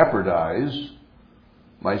to jeopardize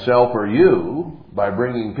myself or you by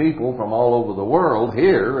bringing people from all over the world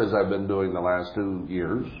here, as I've been doing the last 2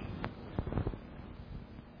 years,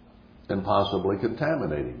 and possibly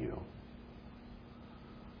contaminating you.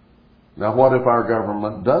 Now, what if our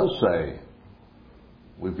government does say,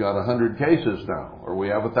 we've got 100 cases now, or we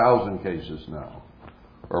have 1,000 cases now,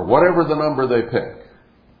 or whatever the number they pick?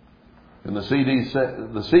 And the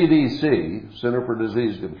CDC, Center for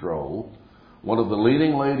Disease Control, one of the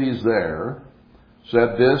leading ladies there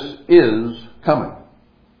said this is coming.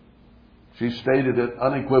 She stated it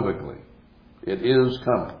unequivocally. It is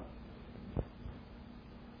coming.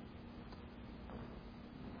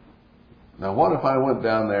 Now, what if I went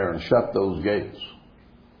down there and shut those gates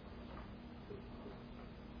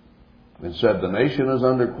and said the nation is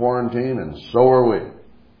under quarantine and so are we?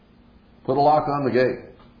 Put a lock on the gate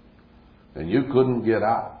and you couldn't get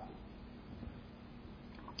out.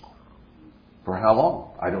 For how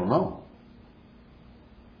long? I don't know.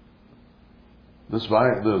 The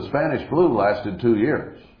Spanish flu lasted 2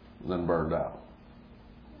 years and then burned out.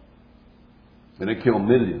 And it killed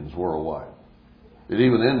millions worldwide. It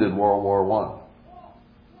even ended World War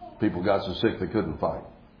I. People got so sick they couldn't fight.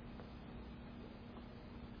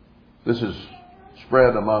 This is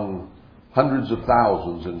spread among hundreds of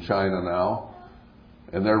thousands in China now,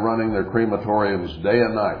 and they're running their crematoriums day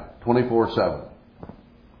and night, 24/7,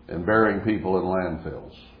 and burying people in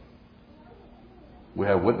landfills. We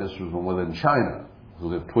have witnesses from within China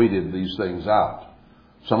who have tweeted these things out.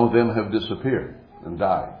 Some of them have disappeared and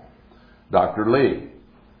died. Dr. Lee,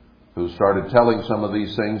 who started telling some of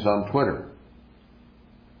these things on Twitter,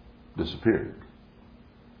 disappeared.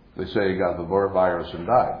 They say he got the virus and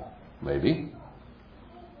died. Maybe.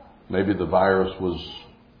 Maybe the virus was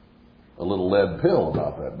a little lead pill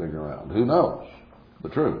about that big around. Who knows? The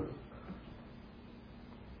truth.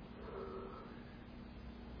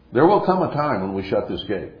 There will come a time when we shut this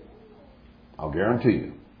gate. I'll guarantee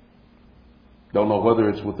you. Don't know whether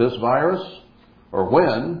it's with this virus or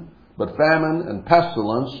when, but famine and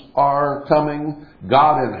pestilence are coming.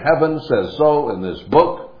 God in heaven says so in this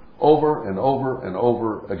book over and over and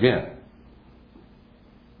over again.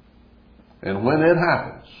 And when it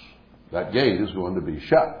happens, that gate is going to be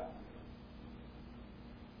shut.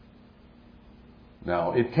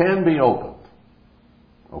 Now, it can be opened.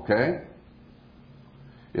 Okay?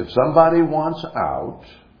 If somebody wants out,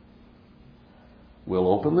 we'll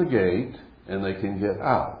open the gate and they can get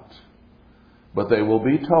out. But they will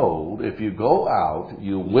be told, if you go out,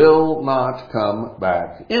 you will not come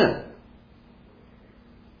back in.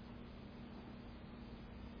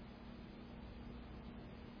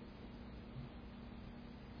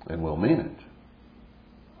 And we'll mean it.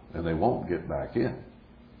 And they won't get back in.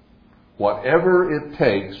 whatever it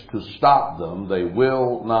takes to stop them, they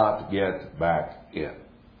will not get back in.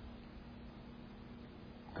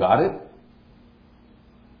 Got it?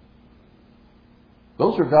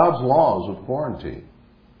 Those are God's laws of quarantine.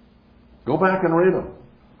 Go back and read them.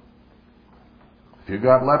 If you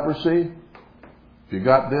got leprosy, if you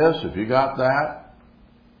got this, if you got that,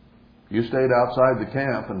 you stayed outside the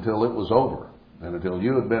camp until it was over, and until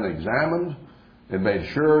you had been examined and made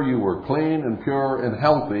sure you were clean and pure and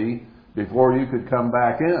healthy before you could come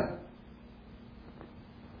back in.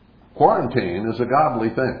 Quarantine is a godly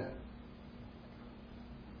thing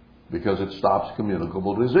because it stops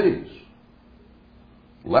communicable disease.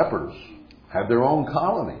 Lepers had their own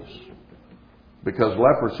colonies because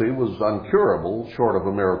leprosy was uncurable short of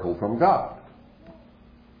a miracle from God.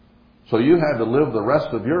 So you had to live the rest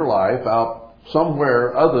of your life out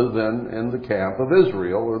somewhere other than in the camp of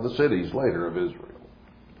Israel or the cities later of Israel.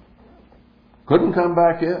 Couldn't come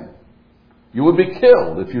back in. You would be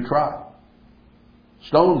killed if you tried.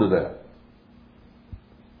 Stoned to death.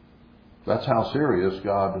 That's how serious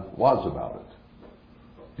God was about it.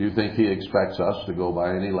 Do you think He expects us to go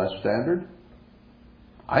by any less standard?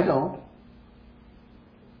 I don't.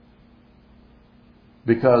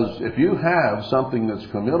 Because if you have something that's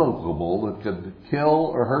communicable that could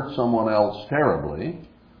kill or hurt someone else terribly,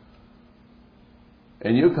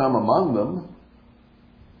 and you come among them,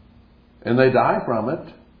 and they die from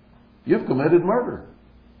it, you've committed murder.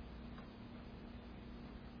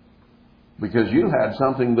 Because you had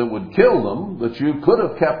something that would kill them that you could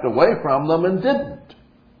have kept away from them and didn't.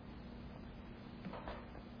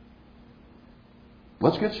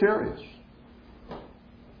 Let's get serious.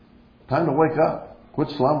 Time to wake up. Quit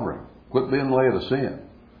slumbering. Quit being Laodicean.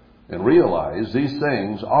 And realize these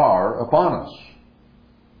things are upon us.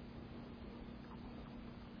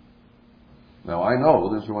 Now, I know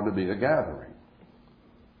there's going to be a gathering.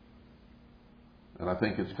 And I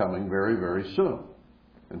think it's coming very, very soon.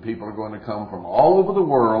 And people are going to come from all over the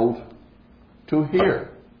world to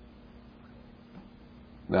hear.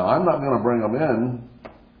 Now, I'm not going to bring them in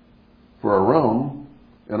for a room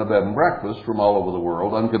and a bed and breakfast from all over the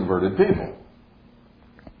world, unconverted people.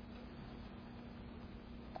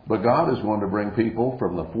 But God is going to bring people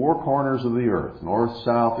from the four corners of the earth, north,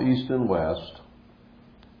 south, east, and west,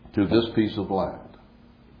 to this piece of land.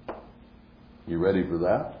 You ready for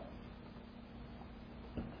that?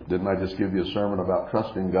 Didn't I just give you a sermon about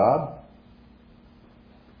trusting God?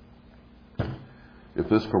 If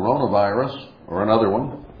this coronavirus, or another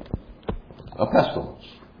one, a pestilence,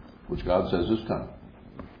 which God says is coming,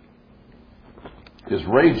 is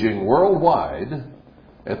raging worldwide,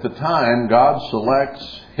 at the time God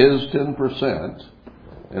selects His 10%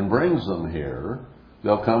 and brings them here,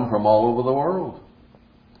 they'll come from all over the world.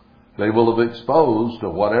 They will have exposed to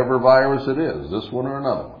whatever virus it is, this one or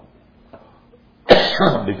another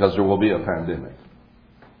one, because there will be a pandemic.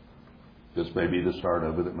 This may be the start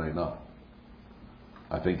of it, it may not.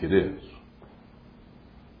 I think it is.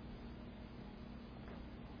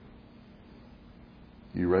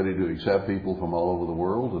 You ready to accept people from all over the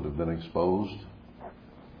world that have been exposed?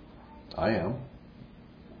 I am.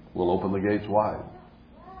 We'll open the gates wide.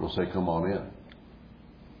 We'll say, come on in.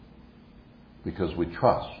 Because we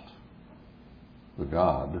trust that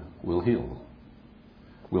God will heal them.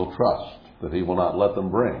 We'll trust that He will not let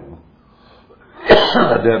them bring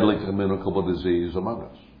a deadly communicable disease among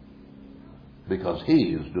us. Because He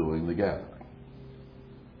is doing the gathering.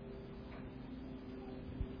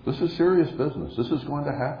 This is serious business. This is going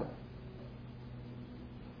to happen.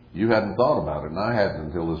 You hadn't thought about it, and I hadn't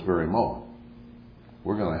until this very moment.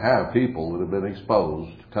 We're going to have people that have been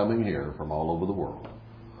exposed coming here from all over the world.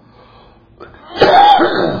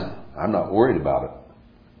 I'm not worried about it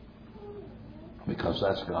because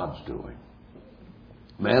that's God's doing.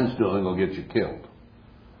 Man's doing will get you killed.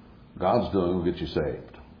 God's doing will get you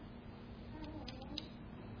saved.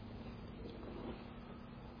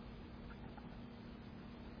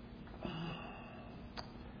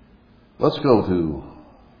 Let's go to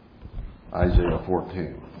Isaiah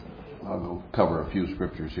 14. I'll go cover a few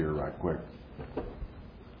scriptures here right quick.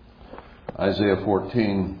 Isaiah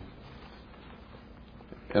 14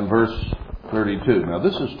 and verse 32. Now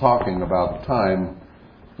this is talking about the time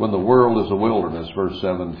when the world is a wilderness, verse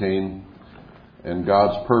 17, and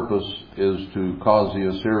God's purpose is to cause the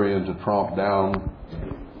Assyrian to tromp down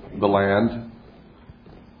the land.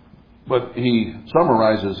 But he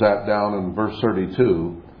summarizes that down in verse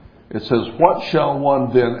 32. It says, what shall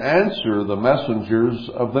one then answer the messengers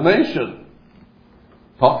of the nation?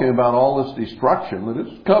 Talking about all this destruction that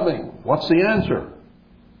is coming. What's the answer?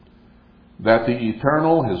 That the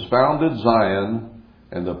Eternal has founded Zion,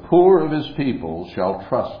 and the poor of His people shall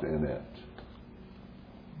trust in it.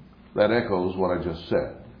 that echoes what I just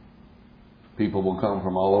said. People will come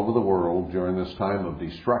from all over the world during this time of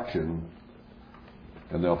destruction,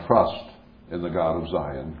 and they'll trust in the God of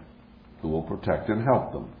Zion, who will protect and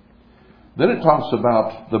help them. Then it talks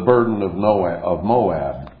about the burden of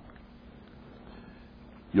Moab.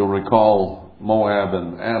 You'll recall Moab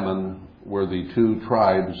and Ammon were the two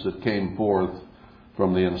tribes that came forth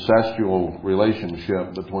from the incestual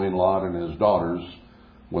relationship between Lot and his daughters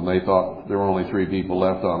when they thought there were only 3 people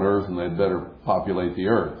left on earth and they'd better populate the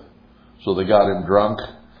earth. So they got him drunk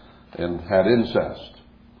and had incest.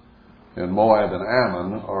 And Moab and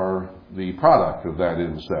Ammon are the product of that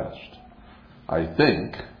incest. I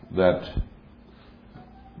think that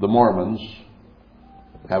the Mormons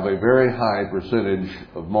have a very high percentage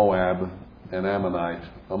of Moab and Ammonite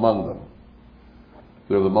among them.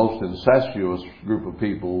 They're the most incestuous group of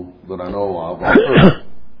people that I know of on earth.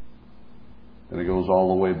 And it goes all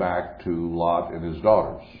the way back to Lot and his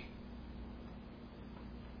daughters.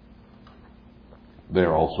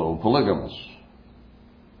 They're also polygamous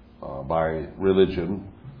by religion.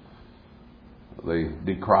 They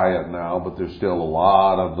decry it now, but there's still a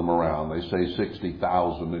lot of them around. They say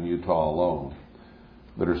 60,000 in Utah alone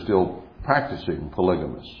that are still practicing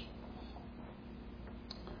polygamous.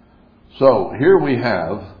 So here we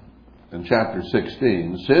have, in chapter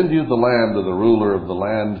 16, send you the land to the ruler of the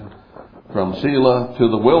land from Selah to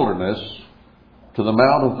the wilderness, to the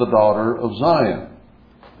mount of the daughter of Zion.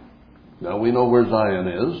 Now we know where Zion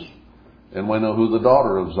is, and we know who the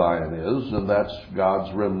daughter of Zion is, and that's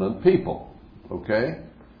God's remnant people. Okay?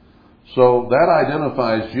 So that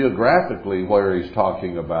identifies geographically where he's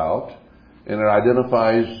talking about, and it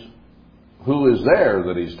identifies who is there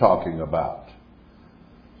that he's talking about.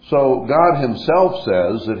 So God himself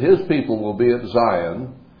says that his people will be at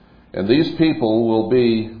Zion, and these people will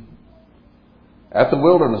be at the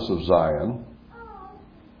wilderness of Zion,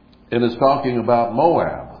 and it's talking about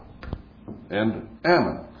Moab and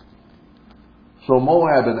Ammon. So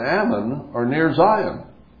Moab and Ammon are near Zion.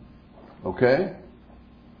 Okay?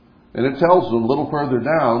 And it tells them a little further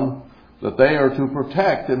down that they are to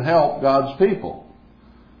protect and help God's people.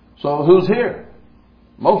 So who's here?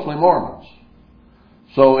 Mostly Mormons.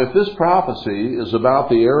 So if this prophecy is about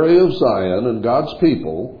the area of Zion and God's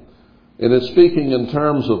people, and it's speaking in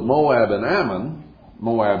terms of Moab and Ammon,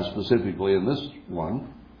 Moab specifically in this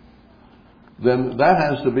one, then that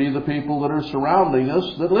has to be the people that are surrounding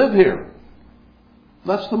us that live here.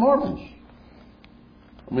 That's the Mormons.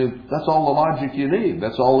 I mean, that's all the logic you need.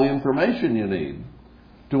 That's all the information you need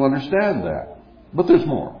to understand that. But there's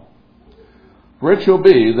more. For it shall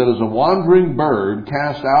be that as a wandering bird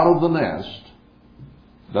cast out of the nest,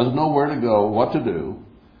 doesn't know where to go, what to do,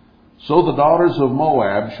 so the daughters of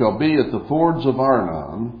Moab shall be at the fords of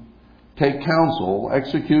Arnon, take counsel,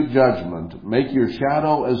 execute judgment, make your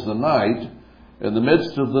shadow as the night in the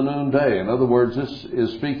midst of the noonday. In other words, this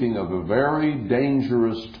is speaking of a very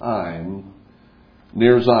dangerous time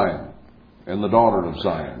near Zion and the daughter of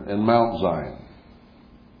Zion and Mount Zion.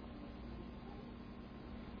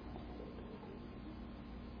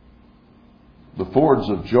 The fords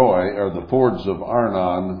of joy, or the fords of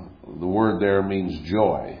Arnon, the word there means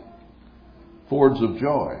joy. Fords of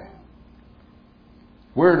joy.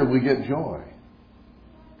 Where do we get joy?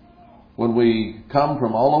 When we come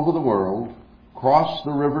from all over the world, cross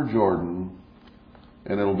the river Jordan,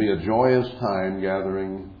 and it'll be a joyous time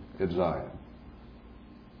gathering at Zion.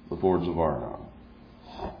 The fords of Arnon.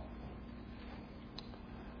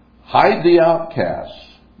 Hide the outcasts,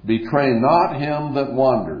 betray not him that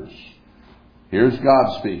wanders. Here's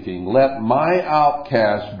God speaking. Let my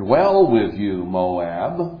outcast dwell with you,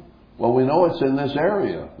 Moab. Well, we know it's in this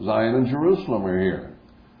area. Zion and Jerusalem are here.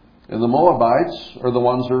 And the Moabites are the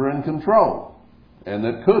ones that are in control and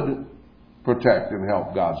that could protect and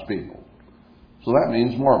help God's people. So that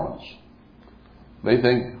means Mormons. They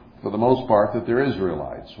think, for the most part, that they're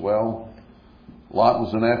Israelites. Well, Lot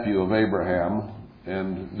was a nephew of Abraham,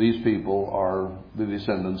 and these people are the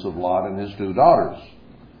descendants of Lot and his 2 daughters.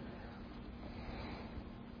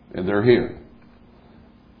 And they're here.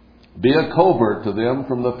 Be a covert to them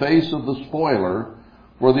from the face of the spoiler,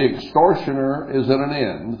 for the extortioner is at an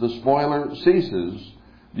end. The spoiler ceases.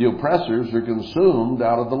 The oppressors are consumed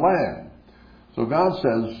out of the land. So God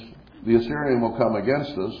says the Assyrian will come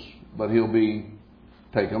against us, but he'll be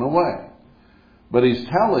taken away. But he's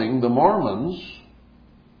telling the Mormons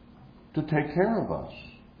to take care of us,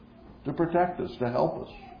 to protect us, to help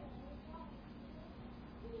us.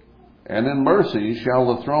 And in mercy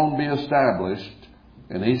shall the throne be established,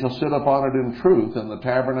 and he shall sit upon it in truth in the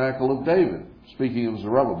tabernacle of David. Speaking of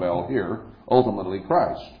Zerubbabel here, ultimately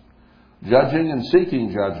Christ. Judging and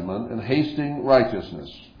seeking judgment and hasting righteousness.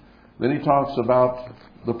 Then he talks about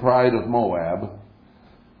the pride of Moab,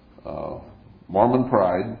 Mormon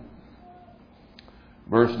pride.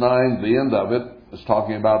 Verse 9, the end of it, is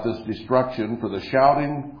talking about this destruction. For the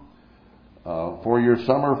shouting for your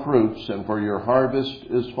summer fruits and for your harvest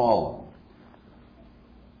is fallen.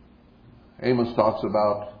 Amos talks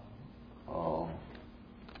about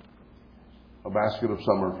a basket of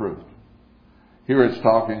summer fruit. Here it's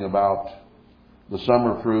talking about the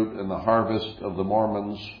summer fruit and the harvest of the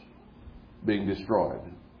Mormons being destroyed.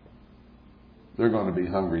 They're going to be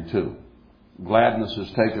hungry too. Gladness is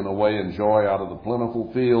taken away and joy out of the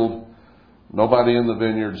plentiful field. Nobody in the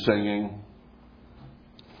vineyard singing,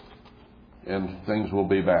 and things will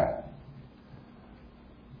be bad.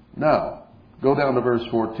 Now, go down to verse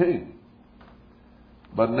 14.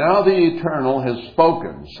 But now the Eternal has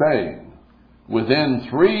spoken, saying, within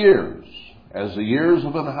 3 years, as the years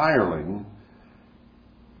of an hireling,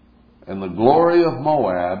 and the glory of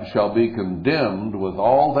Moab shall be condemned with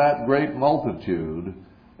all that great multitude,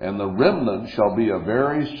 and the remnant shall be a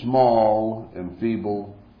very small and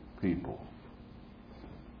feeble people.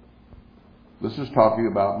 This is talking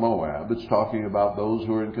about Moab. It's talking about those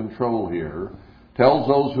who are in control here. Tells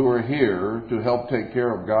those who are here to help take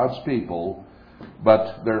care of God's people,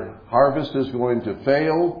 but their harvest is going to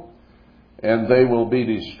fail, and they will be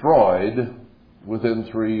destroyed within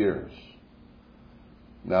 3 years.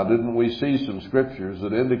 Now, didn't we see some scriptures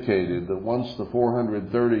that indicated that once the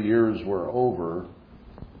 430 years were over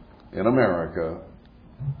in America,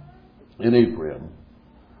 in Ephraim,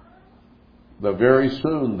 that very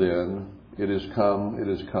soon then it is come.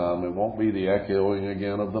 It won't be the echoing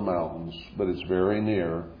again of the mountains, but it's very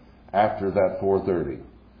near after that 430.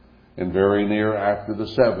 And very near after the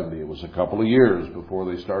 70. It was a couple of years before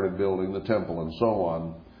they started building the temple and so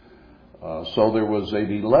on. So there was a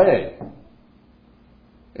delay.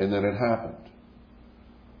 And then it happened.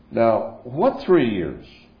 Now, what 3 years?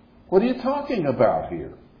 What are you talking about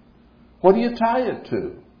here? What do you tie it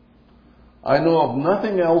to? I know of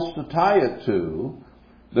nothing else to tie it to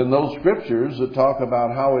than those scriptures that talk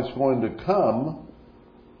about how it's going to come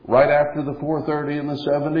right after the 430 and the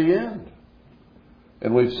 70 end.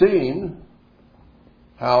 And we've seen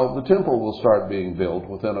how the temple will start being built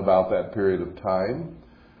within about that period of time,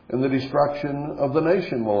 and the destruction of the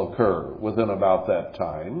nation will occur within about that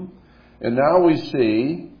time. And now we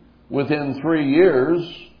see within 3 years,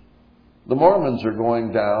 the Mormons are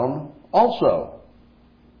going down also.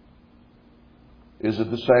 Is it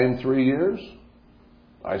the same 3 years?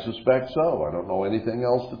 I suspect so. I don't know anything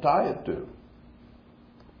else to tie it to.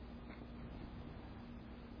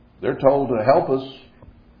 They're told to help us,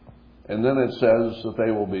 and then it says that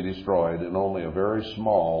they will be destroyed, and only a very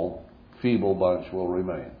small, feeble bunch will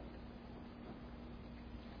remain.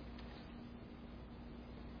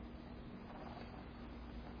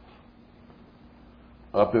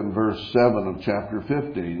 Up in verse 7 of chapter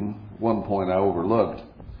 15, one point I overlooked,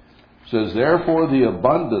 it says, therefore the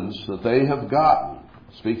abundance that they have gotten,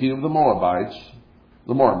 speaking of the Moabites,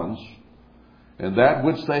 the Mormons, and that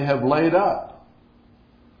which they have laid up.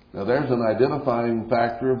 Now there's an identifying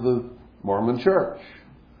factor of the Mormon church.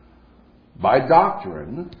 By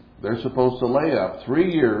doctrine, they're supposed to lay up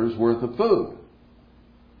 3 years worth of food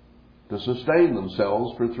to sustain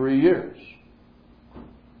themselves for 3 years.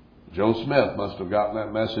 Joe Smith must have gotten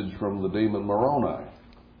that message from the demon Moroni.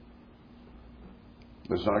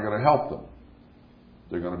 It's not going to help them.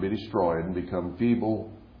 They're going to be destroyed and become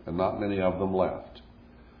feeble, and not many of them left.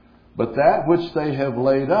 But that which they have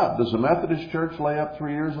laid up, does the Methodist Church lay up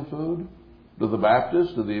 3 years of food? Do the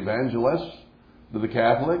Baptists? Do the Evangelists? Do the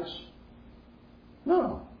Catholics?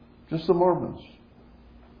 No, just the Mormons.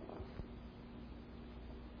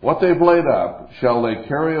 What they've laid up shall they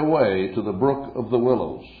carry away to the brook of the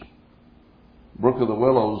willows. Brook of the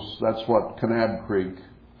Willows, that's what Kanab Creek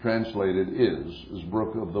translated is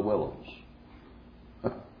Brook of the Willows.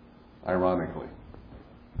 Ironically.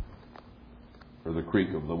 Or the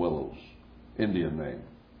Creek of the Willows. Indian name.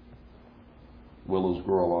 Willows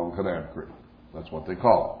grow along Kanab Creek. That's what they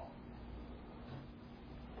call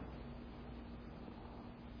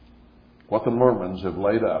it. What the Mormons have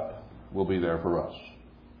laid up will be there for us.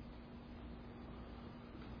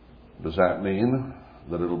 Does that mean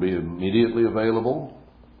that it'll be immediately available?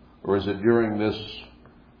 Or is it during this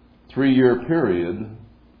 3-year period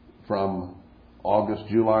from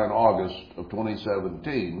July and August of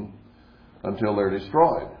 2017 until they're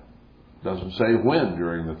destroyed? Doesn't say when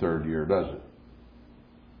during the 3rd year, does it?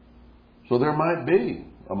 So there might be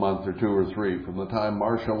a month or 2 or 3 from the time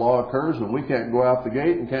martial law occurs and we can't go out the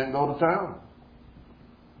gate and can't go to town,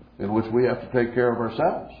 in which we have to take care of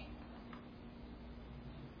ourselves.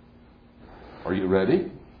 Are you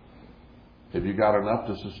ready? Have you got enough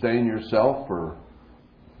to sustain yourself for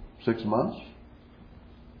 6 months?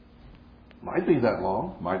 Might be that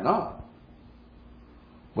long, might not.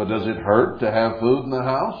 But does it hurt to have food in the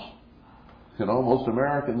house? You know, most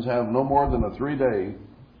Americans have no more than a 3-day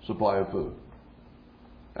supply of food.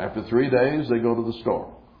 After 3 days, they go to the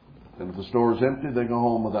store. And if the store is empty, they go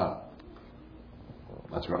home without.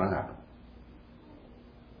 That's going to happen.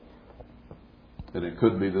 And it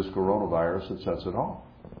could be this coronavirus that sets it off.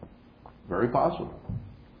 Very possible.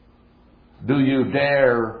 Do you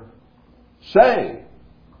dare say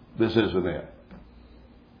this isn't it?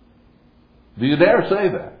 Do you dare say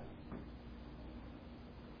that?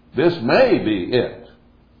 This may be it.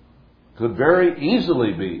 Could very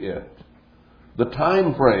easily be it. The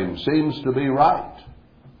time frame seems to be right.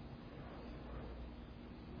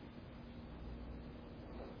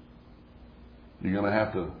 You're going to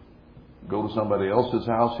have to go to somebody else's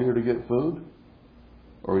house here to get food?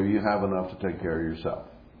 Or do you have enough to take care of yourself?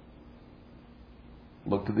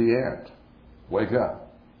 Look to the ant. Wake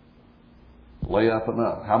up. Lay up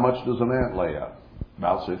enough. How much does an ant lay up?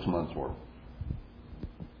 About 6 months' worth.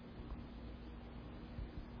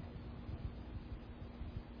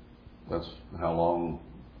 That's how long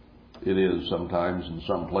it is sometimes in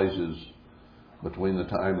some places between the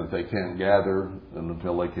time that they can't gather and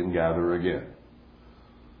until they can gather again.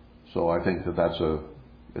 So I think that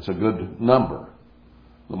it's a good number.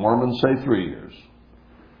 The Mormons say 3 years.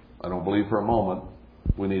 I don't believe for a moment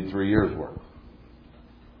we need 3 years worth.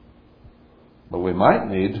 But we might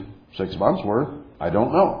need 6 months worth. I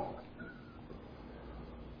don't know.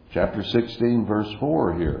 Chapter 16, verse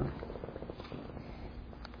 4 here.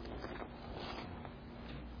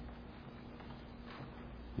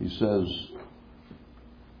 He says,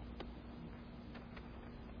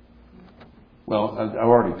 well, I've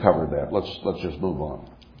already covered that. Let's just move on.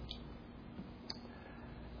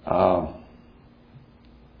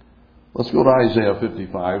 Let's go to Isaiah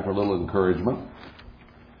 55 for a little encouragement.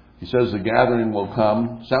 He says the gathering will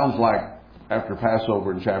come. Sounds like after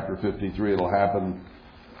Passover in chapter 53, it'll happen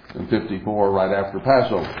in 54 right after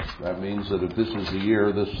Passover. That means that if this is the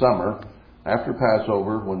year, this summer, after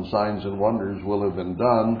Passover, when signs and wonders will have been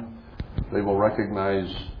done, they will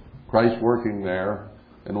recognize Christ working there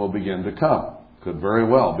and will begin to come. Could very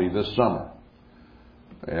well be this summer.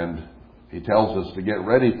 And he tells us to get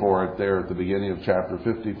ready for it there at the beginning of chapter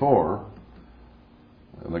 54.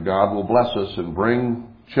 And that God will bless us and bring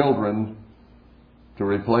children to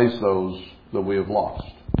replace those that we have lost.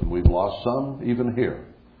 And we've lost some even here.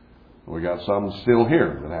 We got some still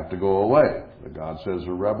here that have to go away. That God says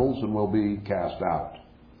are rebels and will be cast out.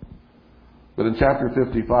 But in chapter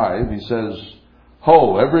 55, he says,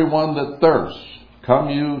 Ho, everyone that thirsts, come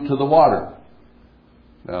you to the water.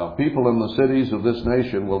 Now, people in the cities of this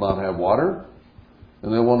nation will not have water,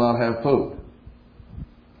 and they will not have food.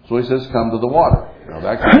 So he says, come to the water. Now,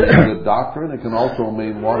 that can be good doctrine. It can also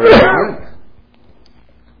mean water to drink.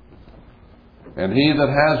 And he that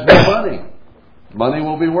has no money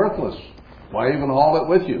will be worthless. Why even haul it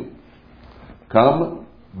with you? Come,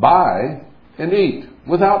 buy, and eat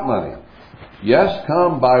without money. Yes,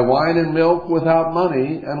 come, buy wine and milk without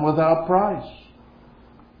money and without price.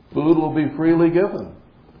 Food will be freely given.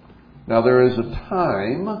 Now, there is a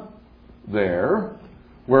time there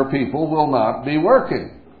where people will not be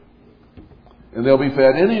working. And they'll be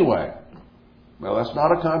fed anyway. Now, that's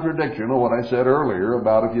not a contradiction of what I said earlier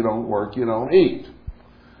about if you don't work, you don't eat.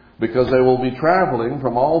 Because they will be traveling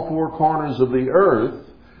from all four corners of the earth.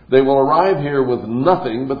 They will arrive here with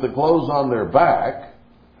nothing but the clothes on their back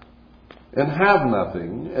and have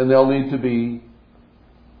nothing, and they'll need to be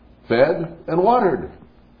fed and watered.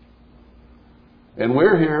 And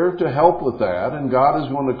we're here to help with that, and God is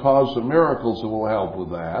going to cause some miracles that will help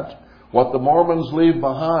with that. What the Mormons leave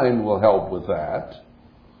behind will help with that.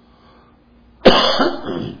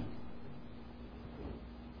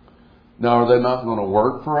 Now, are they not going to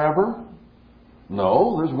work forever?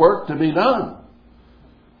 No, there's work to be done.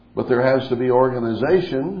 But there has to be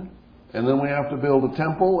organization, and then we have to build a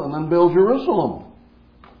temple and then build Jerusalem.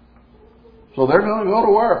 So they're going to go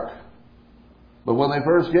to work. But when they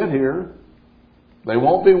first get here, they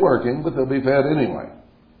won't be working, but they'll be fed anyway.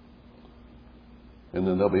 And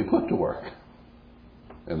then they'll be put to work.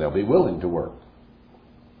 And they'll be willing to work.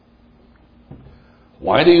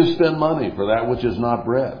 Why do you spend money for that which is not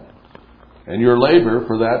bread, and your labor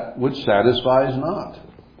for that which satisfies not?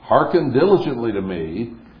 Hearken diligently to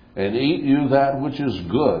me, and eat you that which is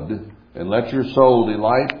good, and let your soul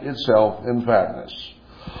delight itself in fatness.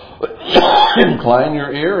 Incline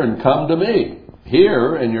your ear and come to me.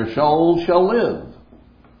 Hear, and your soul shall live.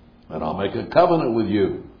 And I'll make a covenant with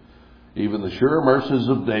you, even the sure mercies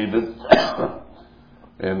of David.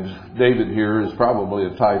 And David here is probably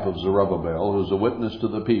a type of Zerubbabel, who's a witness to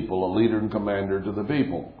the people, a leader and commander to the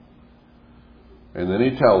people. And then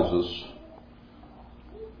he tells us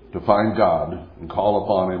to find God and call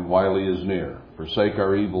upon Him while He is near. Forsake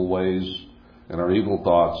our evil ways and our evil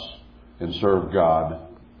thoughts and serve God,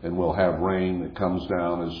 and we'll have rain that comes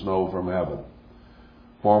down as snow from heaven.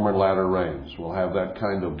 Former and latter rains. We'll have that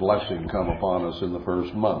kind of blessing come upon us in the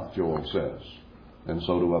first month, Joel says. And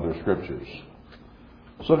so do other scriptures.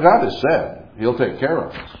 So God has said He'll take care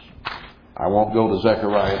of us. I won't go to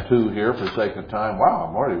Zechariah 2 here for sake of time. Wow,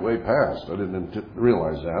 I'm already way past. I didn't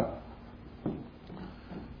realize that.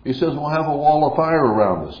 He says we'll have a wall of fire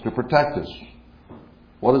around us to protect us.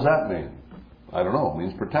 What does that mean? I don't know. It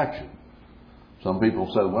means protection. Some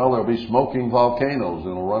people said, well, there'll be smoking volcanoes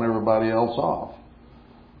and it'll run everybody else off.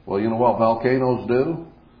 Well, you know what volcanoes do?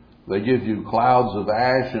 They give you clouds of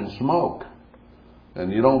ash and smoke.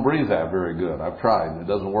 And you don't breathe that very good. I've tried and it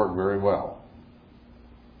doesn't work very well.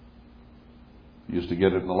 Used to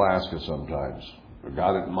get it in Alaska sometimes. I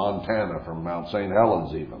got it in Montana from Mount St.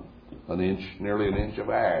 Helens even. Nearly an inch of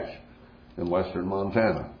ash in western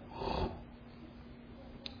Montana.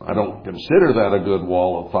 I don't consider that a good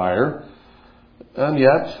wall of fire. And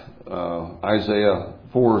yet, Isaiah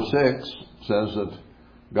 4:6 says that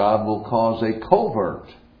God will cause a covert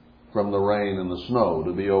from the rain and the snow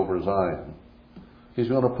to be over Zion. He's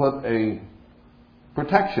going to put a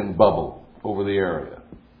protection bubble over the area.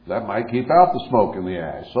 That might keep out the smoke and the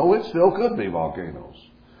ash. So it still could be volcanoes.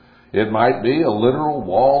 It might be a literal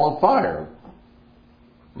wall of fire.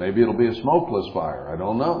 Maybe it'll be a smokeless fire. I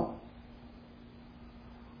don't know.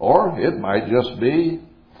 Or it might just be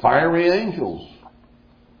fiery angels.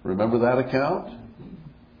 Remember that account?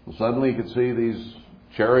 And suddenly you could see these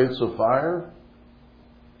chariots of fire.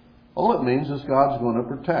 All it means is God's going to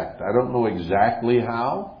protect. I don't know exactly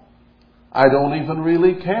how. I don't even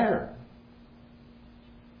really care.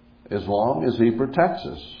 As long as He protects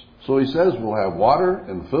us. So He says we'll have water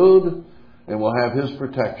and food and we'll have His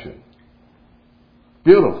protection.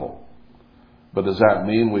 Beautiful. But does that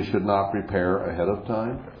mean we should not prepare ahead of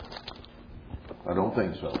time? I don't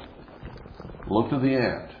think so. Look to the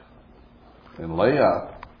ant and lay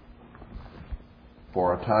up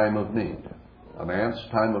for a time of need. An ant's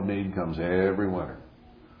time of need comes every winter.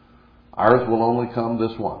 Ours will only come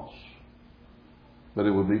this once. But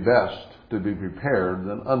it would be best to be prepared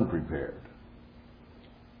than unprepared.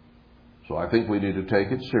 So I think we need to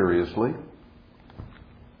take it seriously.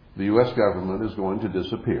 The U.S. government is going to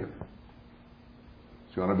disappear.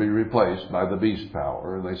 It's going to be replaced by the beast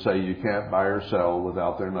power. And they say you can't buy or sell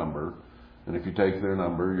without their number. And if you take their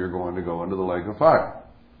number, you're going to go into the lake of fire.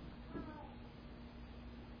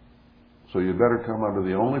 So you'd better come under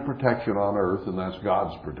the only protection on earth, and that's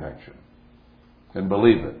God's protection. And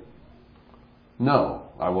believe it. No,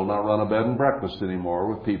 I will not run a bed and breakfast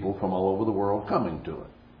anymore with people from all over the world coming to it.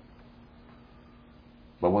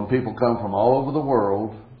 But when people come from all over the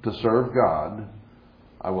world to serve God,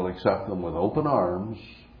 I will accept them with open arms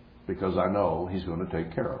because I know He's going to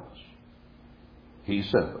take care of us. He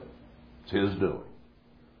sent them. It's His doing.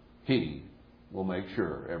 He will make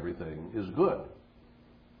sure everything is good.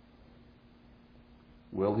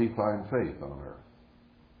 Will He find faith on earth?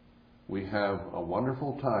 We have a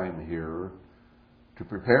wonderful time here to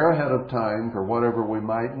prepare ahead of time for whatever we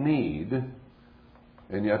might need,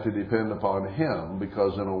 and yet to depend upon Him,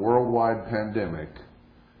 because in a worldwide pandemic,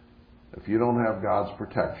 if you don't have God's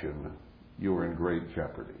protection, you are in great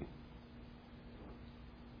jeopardy.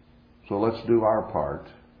 So let's do our part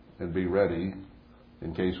and be ready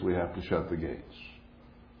in case we have to shut the gates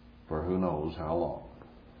for who knows how long.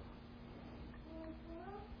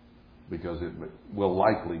 Because it will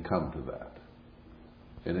likely come to that.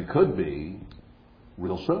 And it could be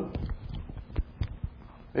real soon.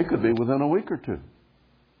 It could be within a week or two.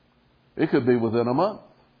 It could be within a month.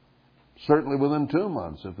 Certainly within 2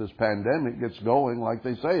 months if this pandemic gets going like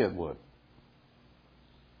they say it would.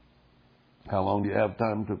 How long do you have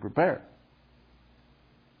time to prepare?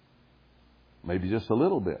 Maybe just a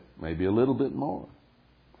little bit. Maybe a little bit more.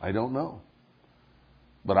 I don't know.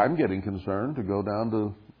 But I'm getting concerned to go down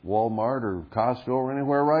to Walmart or Costco or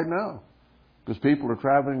anywhere right now. Because people are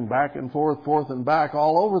traveling back and forth and back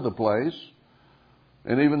all over the place.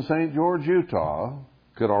 And even St. George, Utah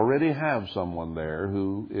could already have someone there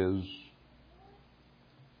who is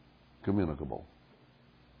communicable.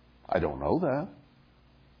 I don't know that.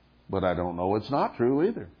 But I don't know it's not true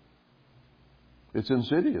either. It's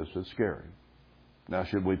insidious. It's scary. Now,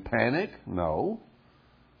 should we panic? No.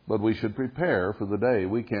 But we should prepare for the day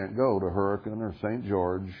we can't go to Hurricane or St.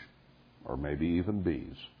 George or maybe even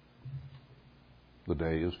Bees. The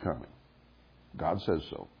day is coming. God says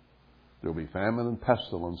so. There will be famine and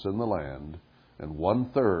pestilence in the land, and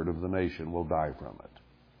 1/3 of the nation will die from it.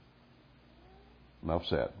 Enough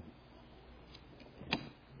said.